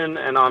passion,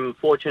 and I'm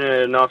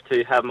fortunate enough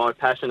to have my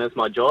passion as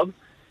my job.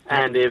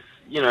 And if,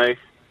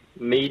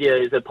 media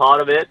is a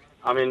part of it,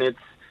 I mean,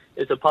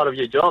 it's a part of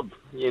your job.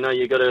 You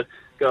got to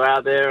go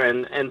out there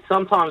and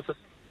sometimes,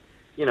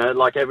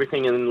 like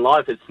everything in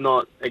life, it's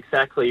not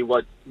exactly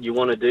what you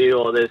want to do,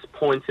 or there's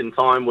points in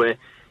time where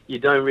you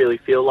don't really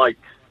feel like,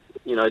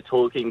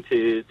 talking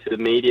to the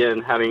media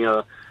and having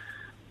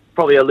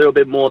probably a little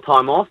bit more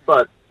time off.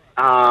 But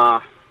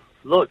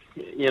look,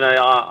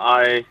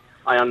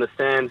 I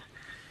understand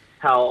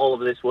how all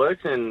of this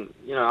works, and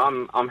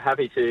I'm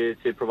happy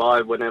to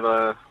provide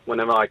whenever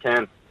I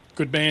can.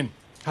 Good man.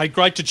 Hey,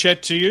 great to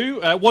chat to you.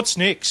 What's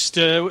next?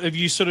 Have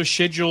you sort of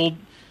scheduled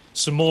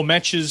some more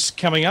matches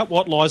coming up?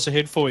 What lies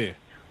ahead for you?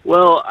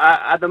 Well,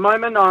 at the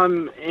moment,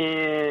 I'm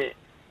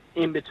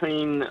in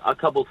between a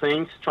couple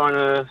things, trying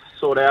to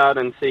sort out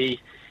and see.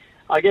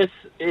 I guess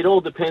it all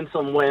depends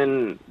on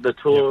when the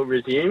tour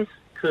resumes,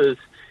 because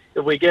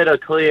if we get a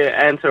clear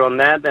answer on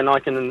that, then I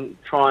can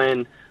try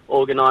and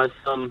organise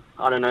some,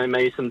 I don't know,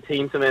 maybe some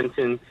teams events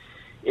in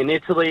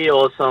Italy,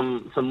 or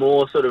some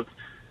more sort of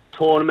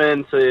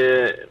tournaments,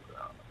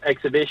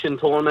 exhibition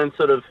tournaments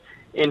sort of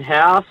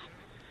in-house.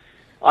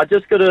 I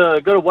just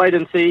gotta wait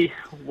and see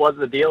what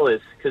the deal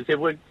is, because if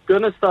we're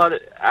gonna start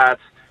at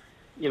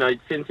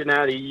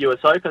Cincinnati US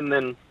Open,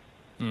 then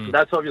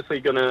that's obviously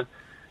gonna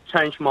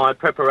change my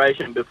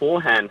preparation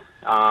beforehand.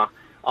 I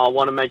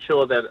want to make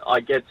sure that I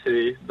get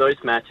to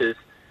those matches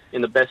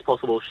in the best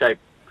possible shape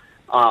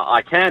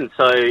I can.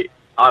 So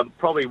I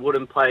probably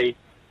wouldn't play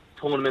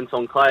tournaments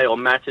on clay or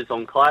matches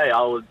on clay.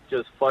 I would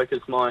just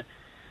focus my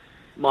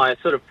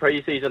sort of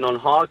pre-season on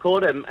hard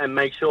court and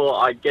make sure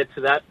I get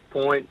to that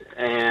point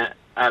at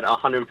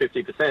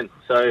 150%.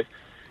 So,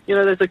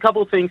 there's a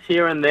couple of things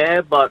here and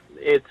there, but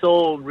it's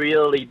all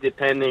really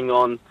depending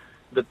on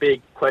the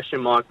big question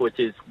mark, which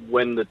is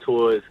when the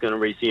tour is going to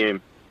resume.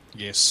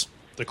 Yes.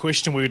 The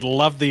question we'd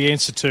love the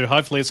answer to.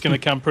 Hopefully it's going to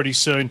come pretty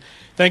soon.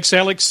 Thanks,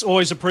 Alex.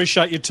 Always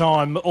appreciate your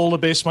time. All the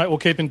best, mate. We'll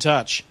keep in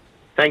touch.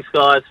 Thanks,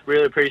 guys.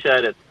 Really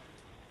appreciate it.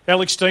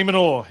 Alex de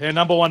Minaur, our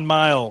number one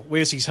male,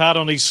 wears his heart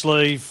on his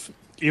sleeve.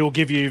 He'll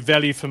give you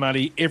value for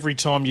money every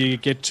time you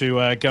get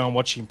to go and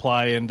watch him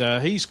play. And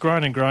he's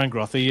grown and grown,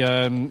 Grothy.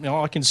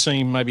 I can see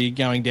him maybe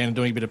going down and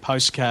doing a bit of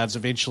postcards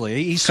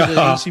eventually. He's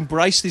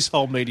embraced this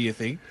whole media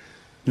thing.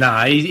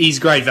 Nah, he's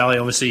great value.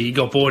 Obviously, he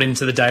got brought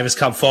into the Davis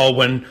Cup fold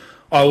when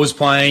I was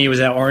playing. He was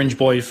our orange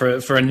boy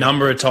for a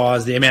number of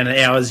ties, the amount of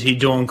hours he'd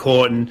do on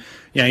court. And,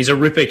 he's a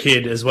ripper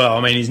kid as well.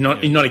 I mean, he's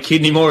not a kid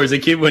anymore. He's a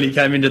kid when he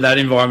came into that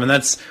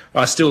environment.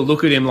 I still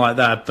look at him like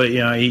that. But,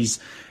 he's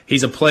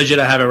a pleasure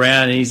to have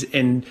around.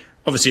 And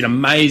obviously an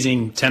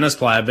amazing tennis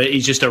player, but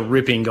he's just a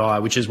ripping guy,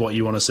 which is what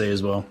you want to see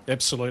as well.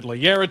 Absolutely.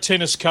 Yarra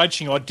Tennis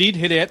Coaching. I did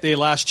head out there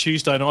last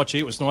Tuesday night. Gee,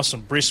 it was nice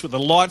and brisk. The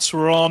lights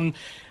were on.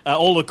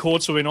 All the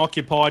courts were been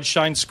occupied.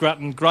 Shane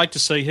Scrutton, great to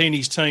see he and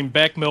his team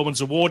back. Melbourne's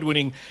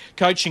award-winning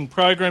coaching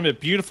program at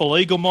beautiful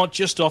Eaglemont,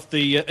 just off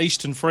the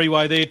Eastern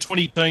Freeway there.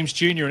 20 teams,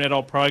 junior and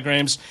adult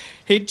programs.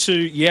 Head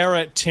to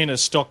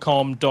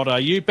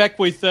yarratennis.com.au. Back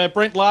with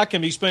Brent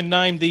Larkham. He's been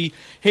named the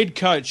head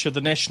coach of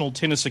the National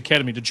Tennis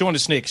Academy to join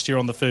us next here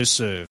on The First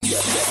Serve.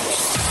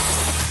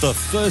 The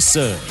First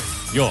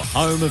Serve, your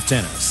home of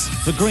tennis.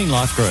 The Green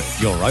Life Group,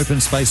 your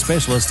open space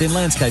specialist in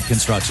landscape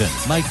construction,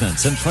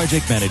 maintenance and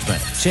project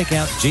management. Check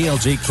out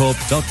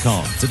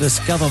glgcorp.com to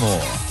discover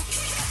more.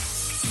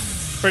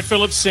 Brett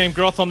Phillips, Sam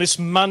Groth on this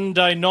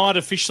Monday night,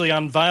 officially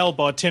unveiled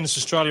by Tennis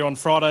Australia on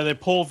Friday. There,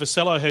 Paul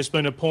Vasello has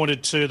been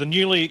appointed to the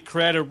newly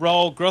created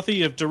role,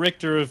 Grothy, of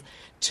Director of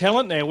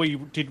Talent. Now, we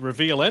did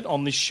reveal that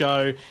on this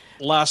show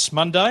last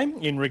Monday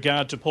in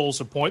regard to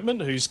Paul's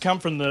appointment, who's come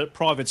from the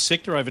private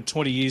sector, over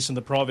 20 years in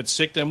the private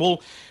sector, and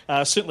we'll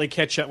certainly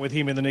catch up with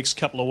him in the next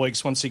couple of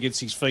weeks once he gets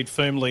his feet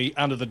firmly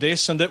under the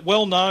desk. And that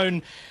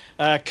well-known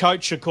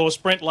coach, of course,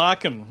 Brent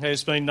Larkham,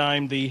 has been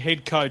named the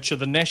head coach of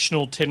the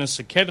National Tennis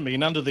Academy,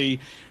 and under the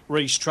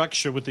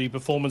restructure with the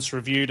performance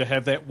review to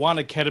have that one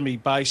academy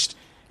based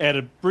out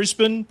of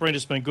Brisbane. Brent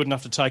has been good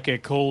enough to take our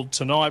call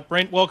tonight.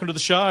 Brent, welcome to the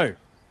show.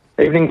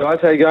 Evening, guys.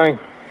 How you going?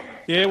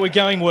 Yeah, we're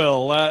going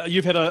well.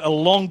 You've had a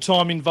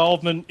long-time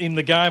involvement in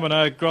the game. I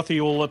know Grothy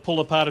will pull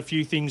apart a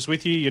few things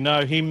with you. You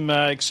know him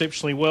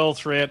exceptionally well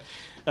throughout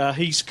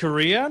his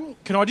career.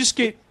 Can I just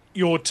get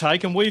your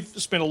take? And we've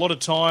spent a lot of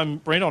time,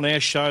 Brent, on our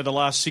show the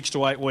last 6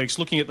 to 8 weeks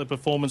looking at the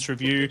performance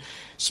review,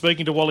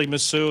 speaking to Wally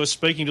Masur,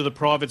 speaking to the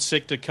private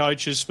sector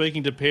coaches,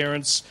 speaking to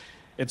parents,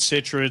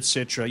 etc.,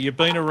 etc. You've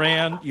been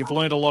around. You've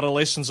learned a lot of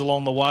lessons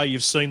along the way.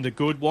 You've seen the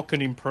good. What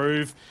can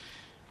improve?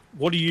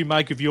 What do you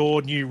make of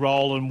your new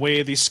role and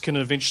where this can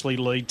eventually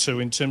lead to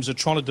in terms of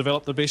trying to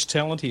develop the best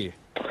talent here?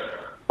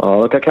 Oh,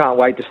 look, I can't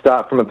wait to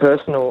start from a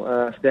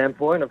personal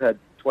standpoint. I've had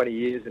 20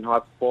 years in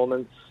high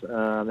performance,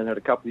 then had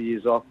a couple of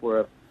years off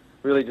where I've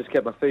really just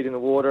kept my feet in the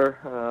water,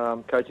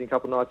 coaching a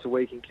couple of nights a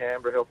week in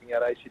Canberra, helping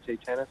out ACT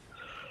tennis.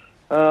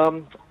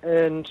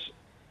 And,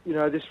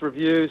 this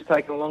review has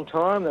taken a long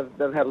time.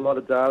 They've had a lot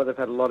of data. They've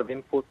had a lot of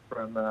input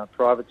from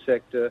private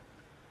sector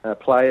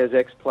players,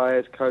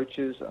 ex-players,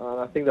 coaches.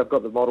 I think they've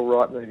got the model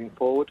right moving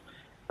forward.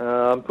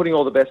 Putting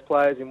all the best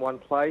players in one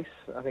place,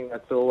 I think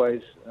that's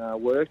always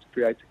worked,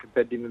 creates a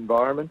competitive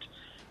environment.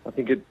 I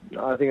think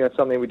that's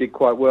something we did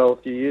quite well a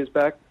few years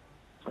back,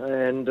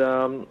 and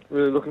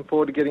really looking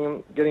forward to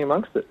getting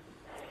amongst it.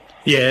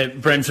 Yeah,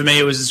 Brent, for me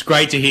it was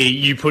great to hear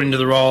you put into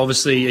the role.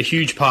 Obviously, a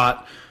huge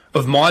part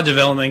of my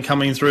development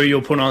coming through.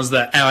 You're put on as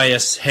the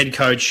AIS head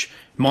coach.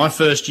 My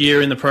first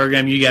year in the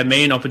program, you gave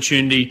me an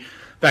opportunity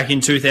back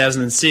in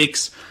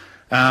 2006.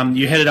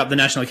 You headed up the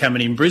National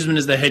Academy in Brisbane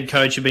as the head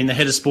coach. You've been the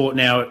head of sport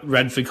now at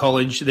Radford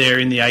College there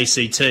in the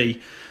ACT.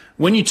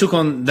 When you took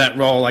on that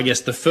role, I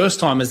guess the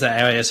first time as the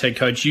AIS head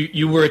coach,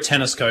 you were a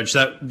tennis coach.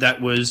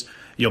 That was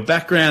your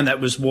background. That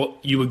was what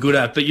you were good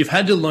at. But you've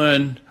had to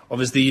learn,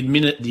 obviously,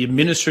 the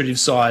administrative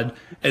side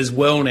as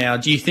well now.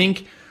 Do you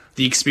think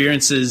the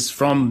experiences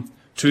from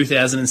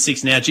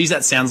 2006 now, geez,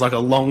 that sounds like a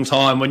long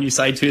time when you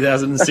say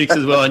 2006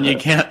 as well and you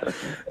count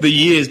the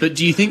years, but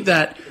do you think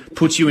that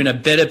puts you in a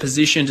better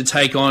position to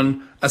take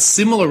on a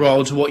similar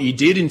role to what you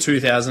did in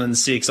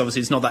 2006?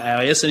 Obviously, it's not the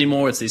AIS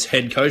anymore, it's this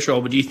head coach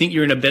role, but do you think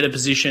you're in a better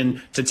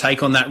position to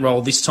take on that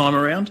role this time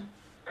around?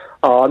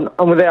 Oh,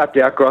 and without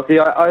doubt, Grothy,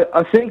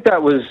 I think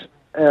that was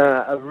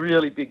a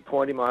really big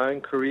point in my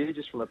own career,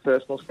 just from a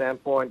personal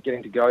standpoint,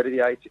 getting to go to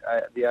the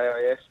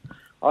AIS.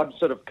 I've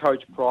sort of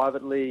coached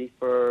privately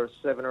for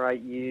 7 or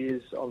 8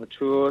 years on the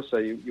tour, so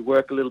you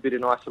work a little bit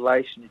in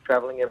isolation, you're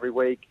travelling every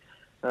week,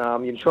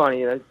 you're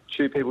trying to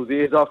chew people's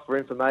ears off for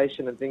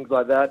information and things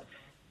like that.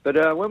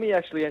 But when we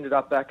actually ended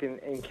up back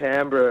in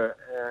Canberra,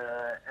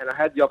 and I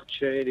had the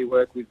opportunity to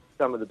work with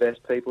some of the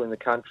best people in the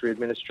country,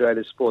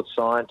 administrators, sports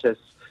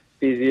scientists,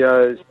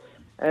 physios,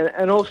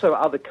 and also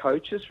other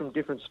coaches from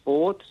different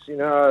sports.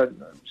 I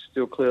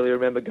still clearly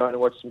remember going to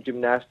watch some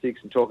gymnastics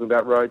and talking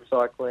about road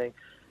cycling,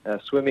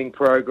 swimming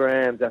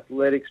programs,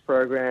 athletics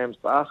programs,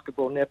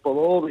 basketball, netball,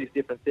 all these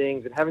different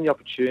things, and having the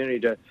opportunity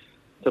to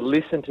to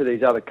listen to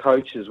these other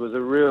coaches was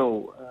a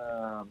real,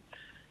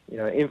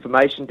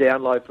 information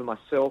download for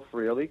myself,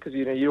 really, because,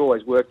 you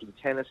always worked with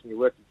tennis and you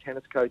worked with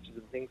tennis coaches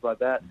and things like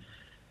that.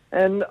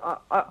 And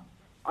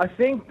I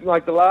think,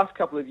 like, the last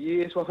couple of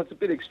years, well, it's a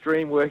bit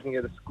extreme working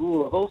at a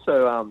school. I've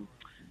also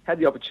had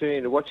the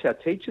opportunity to watch how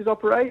teachers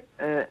operate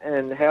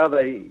and how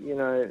they,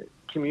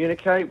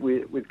 communicate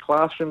with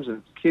classrooms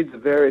of kids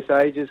of various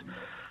ages.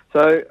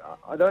 So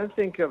I don't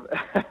think I've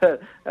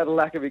had a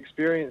lack of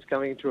experience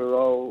coming into a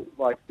role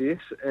like this.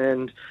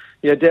 And,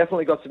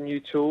 definitely got some new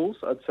tools,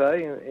 I'd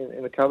say,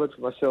 in the cupboard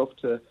for myself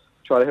to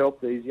try to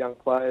help these young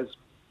players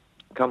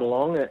come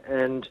along.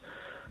 And,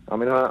 I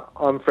mean,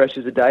 I'm fresh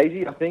as a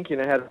daisy, I think.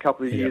 Had a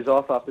couple of years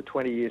off after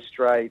 20 years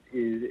straight.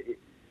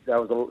 That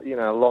was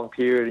a long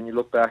period, and you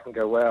look back and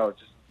go, wow,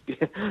 just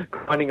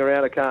grinding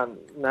around. I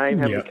can't name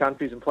how many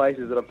countries and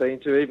places that I've been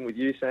to, even with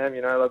you, Sam.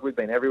 Like, we've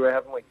been everywhere,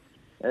 haven't we?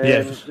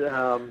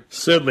 And,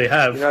 certainly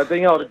have.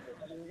 Being able to,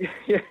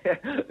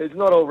 it's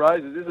not all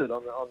roses, is it,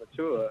 on the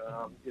tour?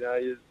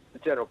 The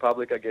general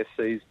public, I guess,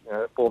 sees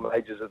 4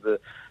 majors of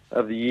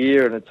the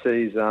year, and it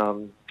sees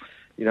the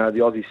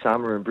Aussie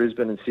summer in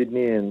Brisbane and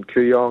Sydney and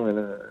Kooyong and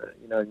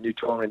a new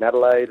tournament in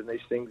Adelaide and these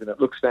things, and it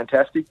looks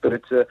fantastic. But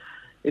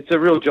it's a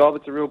real job,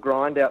 it's a real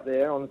grind out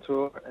there on the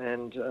tour,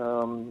 and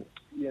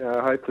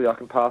hopefully I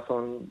can pass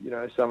on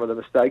some of the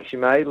mistakes you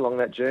made along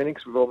that journey,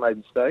 because we've all made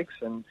mistakes,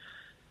 and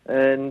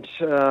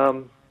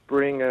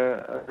bring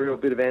a real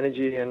bit of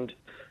energy and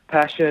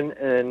passion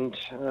and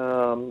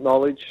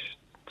knowledge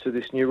to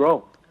this new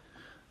role.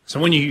 So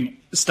when you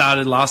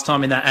started last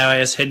time in that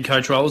AIS head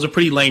coach role, it was a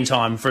pretty lean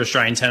time for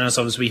Australian tennis.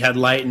 Obviously, we had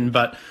Leighton,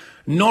 but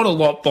not a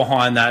lot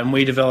behind that, and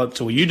you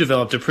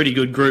developed a pretty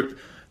good group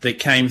that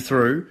came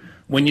through.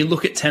 When you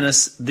look at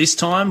tennis this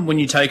time, when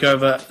you take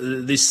over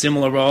this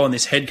similar role and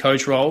this head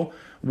coach role,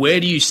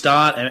 where do you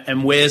start,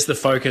 and where's the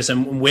focus,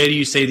 and where do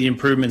you see the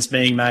improvements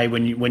being made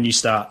when you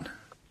start?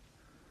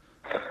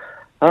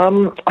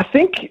 I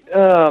think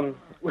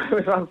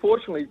we've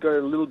unfortunately got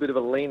a little bit of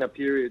a leaner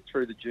period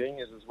through the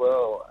juniors as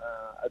well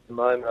at the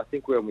moment. I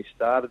think when we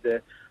started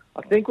there,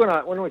 I think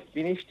when we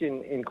finished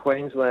in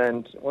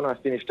Queensland, when I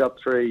finished up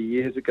 3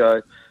 years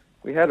ago,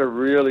 we had a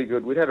really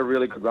good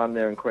run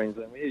there in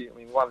Queensland. We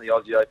won the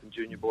Aussie Open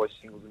Junior Boys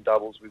singles and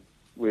doubles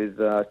with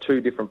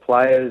 2 different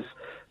players,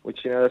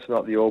 which, that's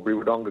not the Albury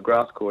Wodonga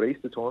Grass Court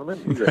Easter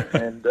tournament, is it?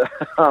 And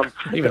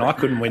even I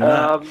couldn't win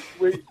that.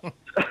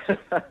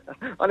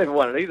 I never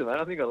won it either, man.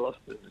 I think I lost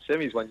the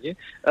semis one year.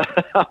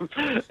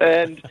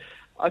 And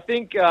I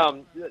think,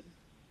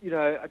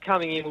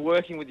 coming in,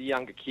 working with the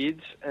younger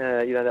kids,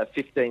 that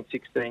 15,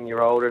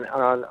 16-year-old, and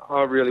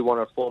I really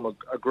want to form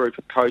a group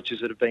of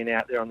coaches that have been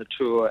out there on the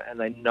tour and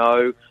they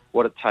know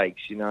what it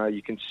takes.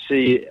 You can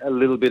see a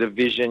little bit of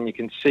vision. You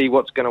can see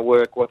what's going to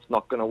work, what's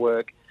not going to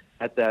work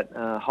at that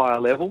higher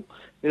level.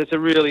 It's a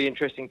really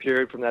interesting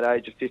period from that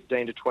age of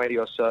 15 to 20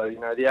 or so.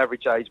 The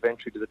average age of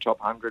entry to the top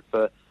 100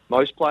 for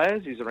most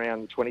players is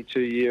around the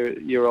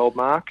 22-year-old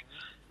mark.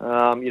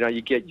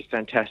 You get your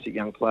fantastic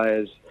young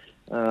players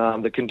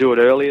that can do it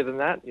earlier than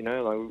that.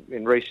 Like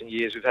in recent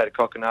years, we've had a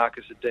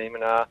Kokonakis, a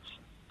Demonar,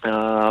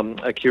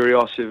 a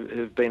Kyrgios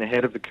who've been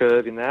ahead of the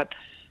curve in that.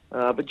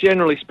 But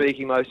generally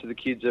speaking, most of the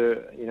kids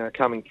are,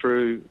 coming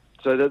through.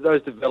 So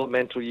those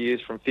developmental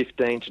years from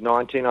 15 to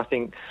 19, I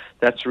think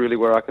that's really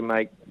where I can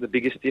make the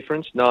biggest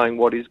difference, knowing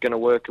what is going to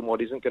work and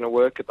what isn't going to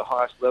work at the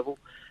highest level.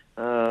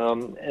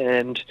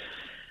 And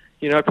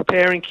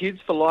preparing kids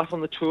for life on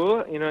the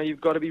tour,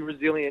 you've got to be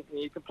resilient.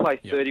 You can play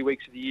 30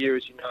 weeks of the year,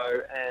 as you know,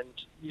 and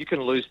you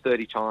can lose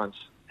 30 times.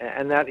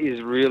 And that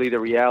is really the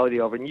reality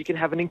of it. And you can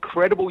have an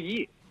incredible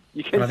year.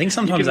 I think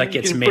sometimes that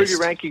gets missed.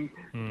 Your ranking.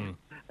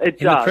 In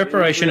the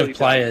preparation of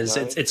players,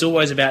 it's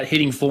always about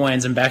hitting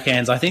forehands and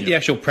backhands. I think the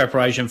actual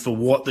preparation for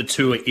what the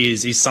tour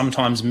is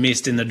sometimes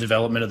missed in the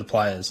development of the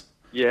players.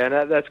 Yeah,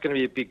 and that's going to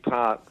be a big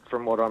part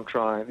from what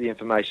the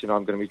information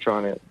I'm going to be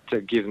trying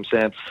to give them,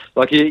 Sam.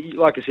 Like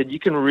I said, you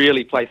can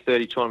really play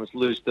 30 tournaments,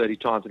 lose 30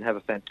 times, and have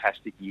a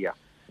fantastic year.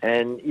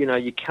 And,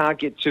 you can't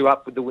get too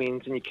up with the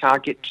wins and you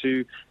can't get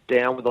too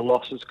down with the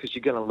losses because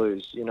you're going to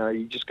lose.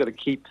 You just got to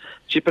keep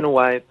chipping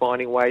away and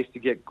finding ways to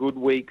get good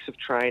weeks of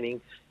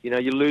training.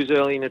 You lose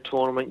early in a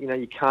tournament,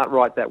 you can't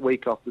write that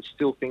week off. There's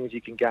still things you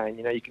can gain.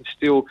 You can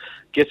still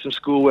get some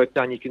schoolwork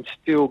done. You can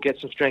still get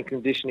some strength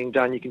conditioning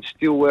done. You can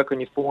still work on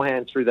your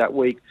forehand through that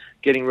week,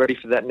 getting ready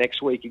for that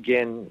next week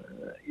again.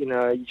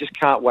 You just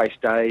can't waste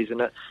days.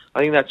 And I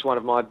think that's one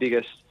of my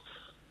biggest,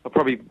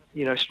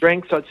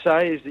 strengths, I'd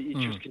say, is that you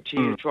just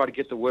continue to try to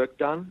get the work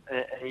done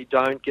and you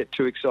don't get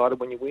too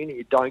excited when you win and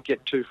you don't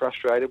get too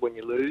frustrated when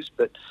you lose.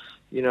 But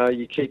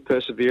you keep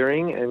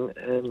persevering,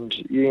 and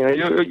you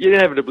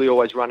inevitably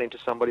always run into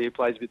somebody who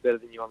plays a bit better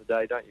than you on the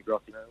day, don't you,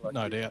 Groth?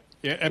 No doubt.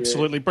 Yeah,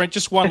 absolutely. Yeah. Brent,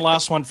 just one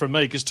last one from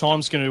me, because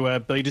time's going to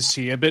beat us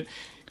here. But,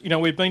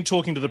 we've been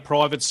talking to the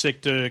private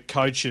sector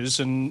coaches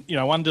and,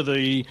 under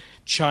the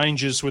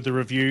changes with the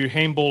review,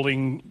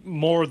 handballing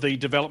more of the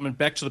development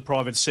back to the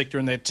private sector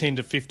in that 10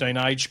 to 15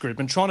 age group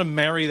and trying to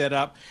marry that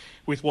up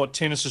with what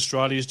Tennis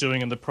Australia is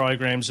doing and the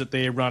programs that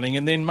they're running,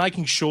 and then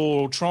making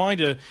sure, or trying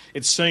to,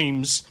 it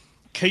seems,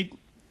 keep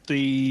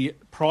the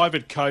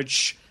private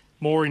coach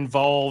more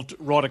involved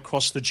right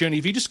across the journey.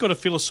 Have you just got a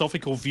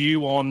philosophical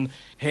view on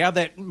how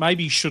that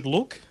maybe should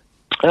look?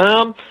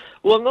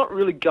 Well, I'm not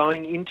really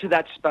going into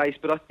that space,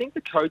 but I think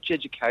the coach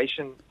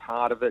education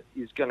part of it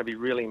is going to be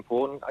really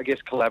important. I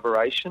guess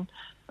collaboration.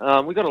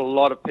 We've got a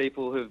lot of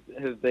people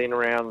who've been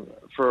around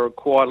for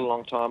quite a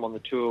long time on the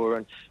tour,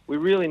 and we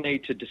really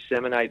need to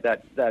disseminate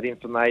that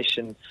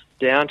information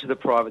down to the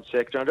private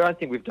sector. I don't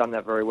think we've done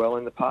that very well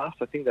in the past.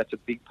 I think that's a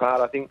big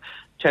part. I think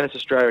Tennis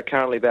Australia are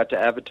currently about to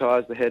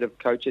advertise the head of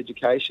coach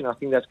education. I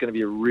think that's going to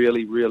be a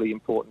really, really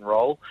important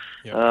role.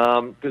 Yep.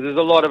 Because there's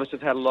a lot of us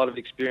have had a lot of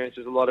experience.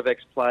 There's a lot of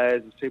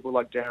ex-players. There's people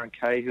like Darren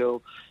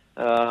Cahill,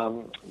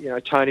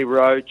 Tony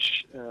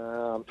Roach,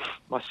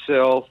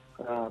 myself,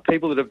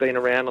 people that have been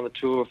around on the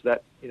tour for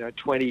that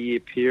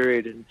 20-year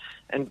period,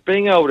 and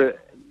being able to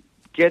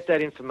get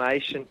that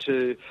information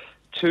to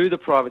the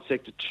private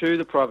sector, to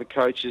the private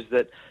coaches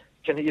that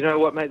can,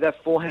 mate,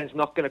 that forehand's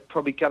not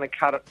probably going to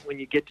cut it when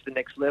you get to the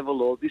next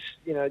level, or this,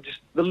 just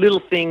the little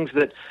things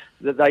that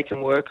they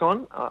can work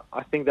on.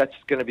 I think that's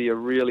going to be a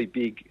really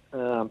big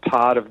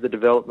part of the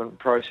development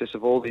process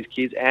of all these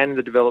kids and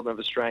the development of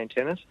Australian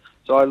tennis.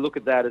 So I look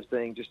at that as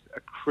being just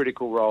a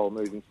critical role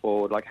moving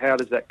forward. Like, how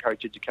does that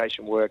coach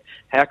education work?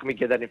 How can we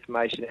get that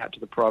information out to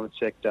the private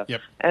sector?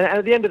 Yep. And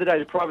at the end of the day,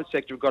 the private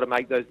sector have got to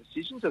make those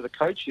decisions. As a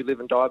coach, you live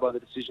and die by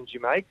the decisions you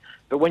make.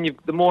 But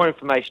the more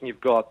information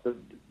you've got,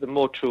 the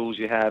more tools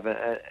you have,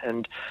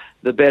 and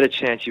the better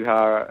chance you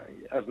are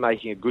of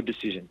making a good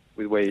decision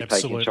with where you're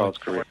taking a child's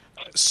career.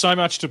 So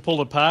much to pull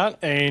apart,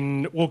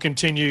 and we'll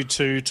continue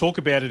to talk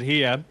about it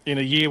here in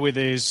a year where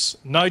there's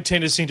no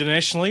tennis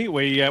internationally.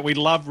 We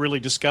love really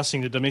discussing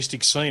the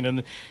domestic scene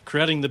and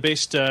creating the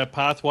best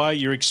pathway,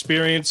 your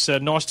experience.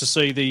 Nice to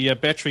see the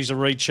batteries are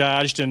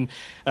recharged, and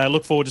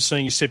look forward to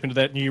seeing you step into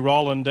that new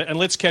role. And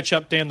let's catch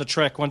up down the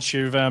track once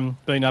you've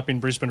been up in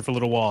Brisbane for a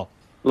little while.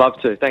 Love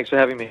to. Thanks for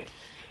having me.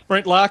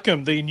 Brent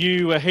Larkham, the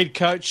new head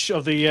coach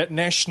of the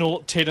National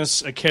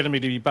Tennis Academy,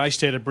 to be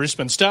based out of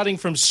Brisbane. Starting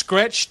from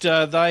scratch,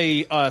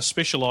 they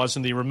specialise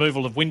in the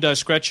removal of window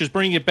scratches,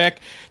 bringing it back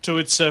to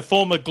its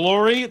former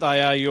glory.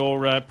 They are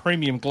your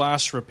premium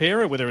glass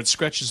repairer, whether it's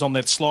scratches on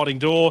that sliding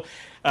door,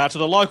 to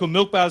the local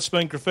milk bar that's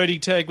been graffiti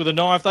tagged with a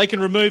knife. They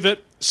can remove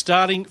it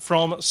starting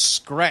from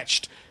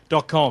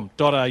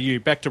scratched.com.au.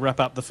 Back to wrap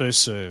up the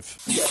first serve.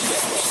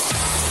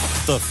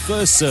 The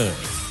First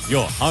Serve,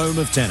 your home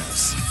of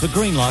tennis. The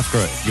Green Life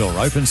Group, your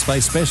open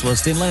space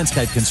specialist in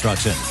landscape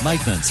construction,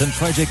 maintenance and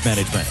project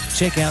management.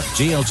 Check out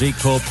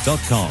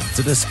glgcorp.com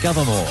to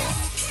discover more.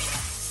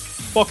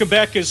 Welcome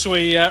back as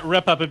we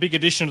wrap up a big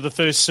edition of the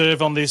First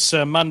Serve on this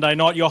Monday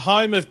night. Your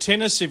home of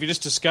tennis, if you're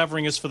just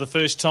discovering us for the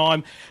first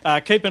time,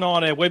 keep an eye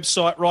on our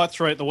website right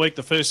throughout the week,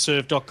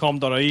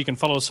 thefirstserve.com.au. You can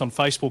follow us on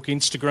Facebook,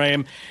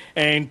 Instagram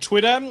and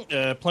Twitter.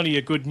 Plenty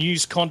of good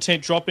news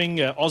content dropping,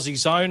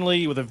 Aussies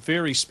only, with a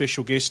very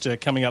special guest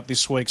coming up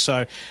this week.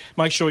 So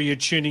make sure you're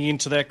tuning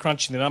into that,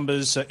 crunching the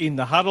numbers in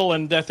the huddle.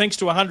 And thanks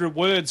to 100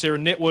 Words, they're a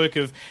network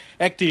of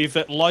active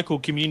local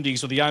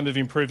communities with the aim of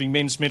improving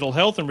men's mental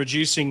health and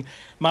reducing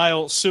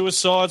male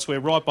suicides.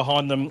 We're right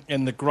behind them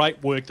and the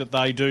great work that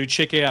they do.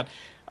 Check out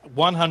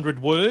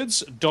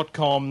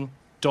 100words.com.au.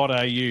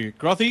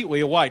 Grothy, we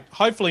await,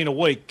 hopefully in a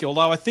week,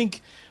 although I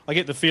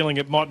get the feeling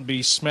it mightn't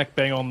be smack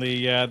bang on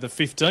the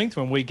 15th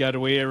when we go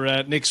to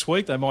air next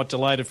week. They might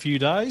delay it a few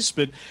days,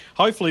 but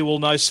hopefully we'll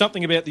know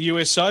something about the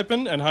US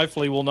Open, and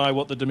hopefully we'll know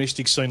what the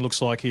domestic scene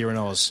looks like here in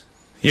Oz.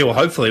 Yeah, well,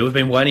 hopefully. We've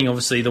been waiting,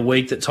 obviously, the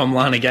week that Tom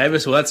Larner gave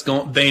us. Well, that's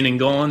been and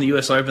gone. The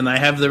US Open, they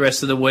have the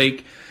rest of the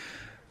week.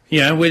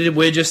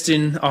 We're just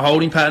in a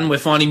holding pattern. We're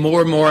finding more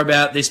and more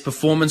about this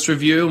performance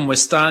review, and we're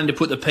starting to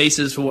put the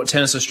pieces for what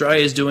Tennis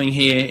Australia is doing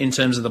here in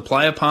terms of the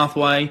player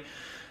pathway.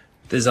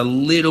 There's a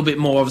little bit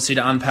more, obviously,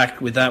 to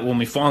unpack with that when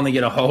we finally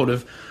get a hold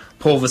of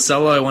Paul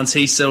Vassallo once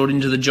he's settled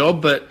into the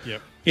job. But,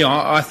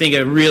 I think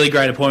a really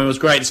great appointment. It was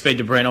great to speak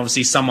to Brent,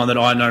 obviously someone that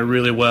I know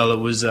really well. It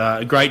was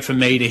great for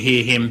me to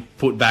hear him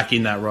put back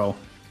in that role.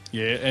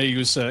 Yeah, he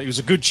was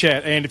a good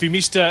chat. And if you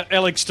missed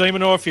Alex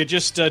Demonor, if you're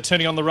just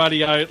turning on the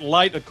radio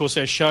late, of course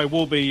our show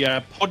will be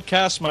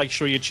podcast. Make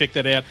sure you check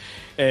that out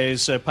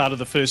as part of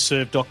the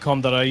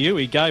firstserve.com.au.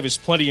 He gave us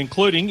plenty,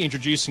 including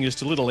introducing us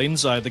to little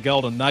Enzo, the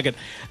Golden Nugget.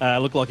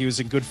 Looked like he was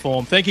in good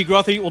form. Thank you,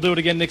 Grothy. We'll do it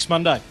again next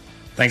Monday.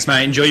 Thanks,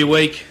 mate. Enjoy your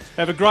week.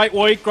 Have a great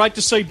week. Great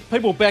to see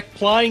people back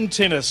playing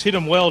tennis. Hit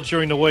them well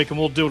during the week, and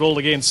we'll do it all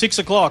again. 6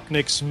 o'clock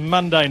next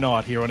Monday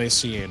night here on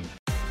SEN.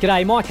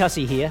 G'day, Mike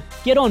Hussey here.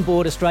 Get on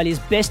board Australia's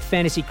best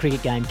fantasy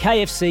cricket game,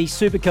 KFC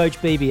Supercoach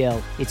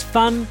BBL. It's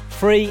fun,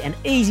 free and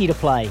easy to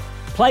play.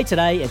 Play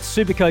today at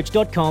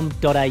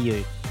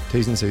supercoach.com.au.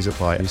 T's and C's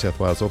apply. New South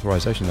Wales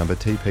authorisation number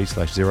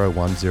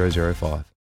TP/01005.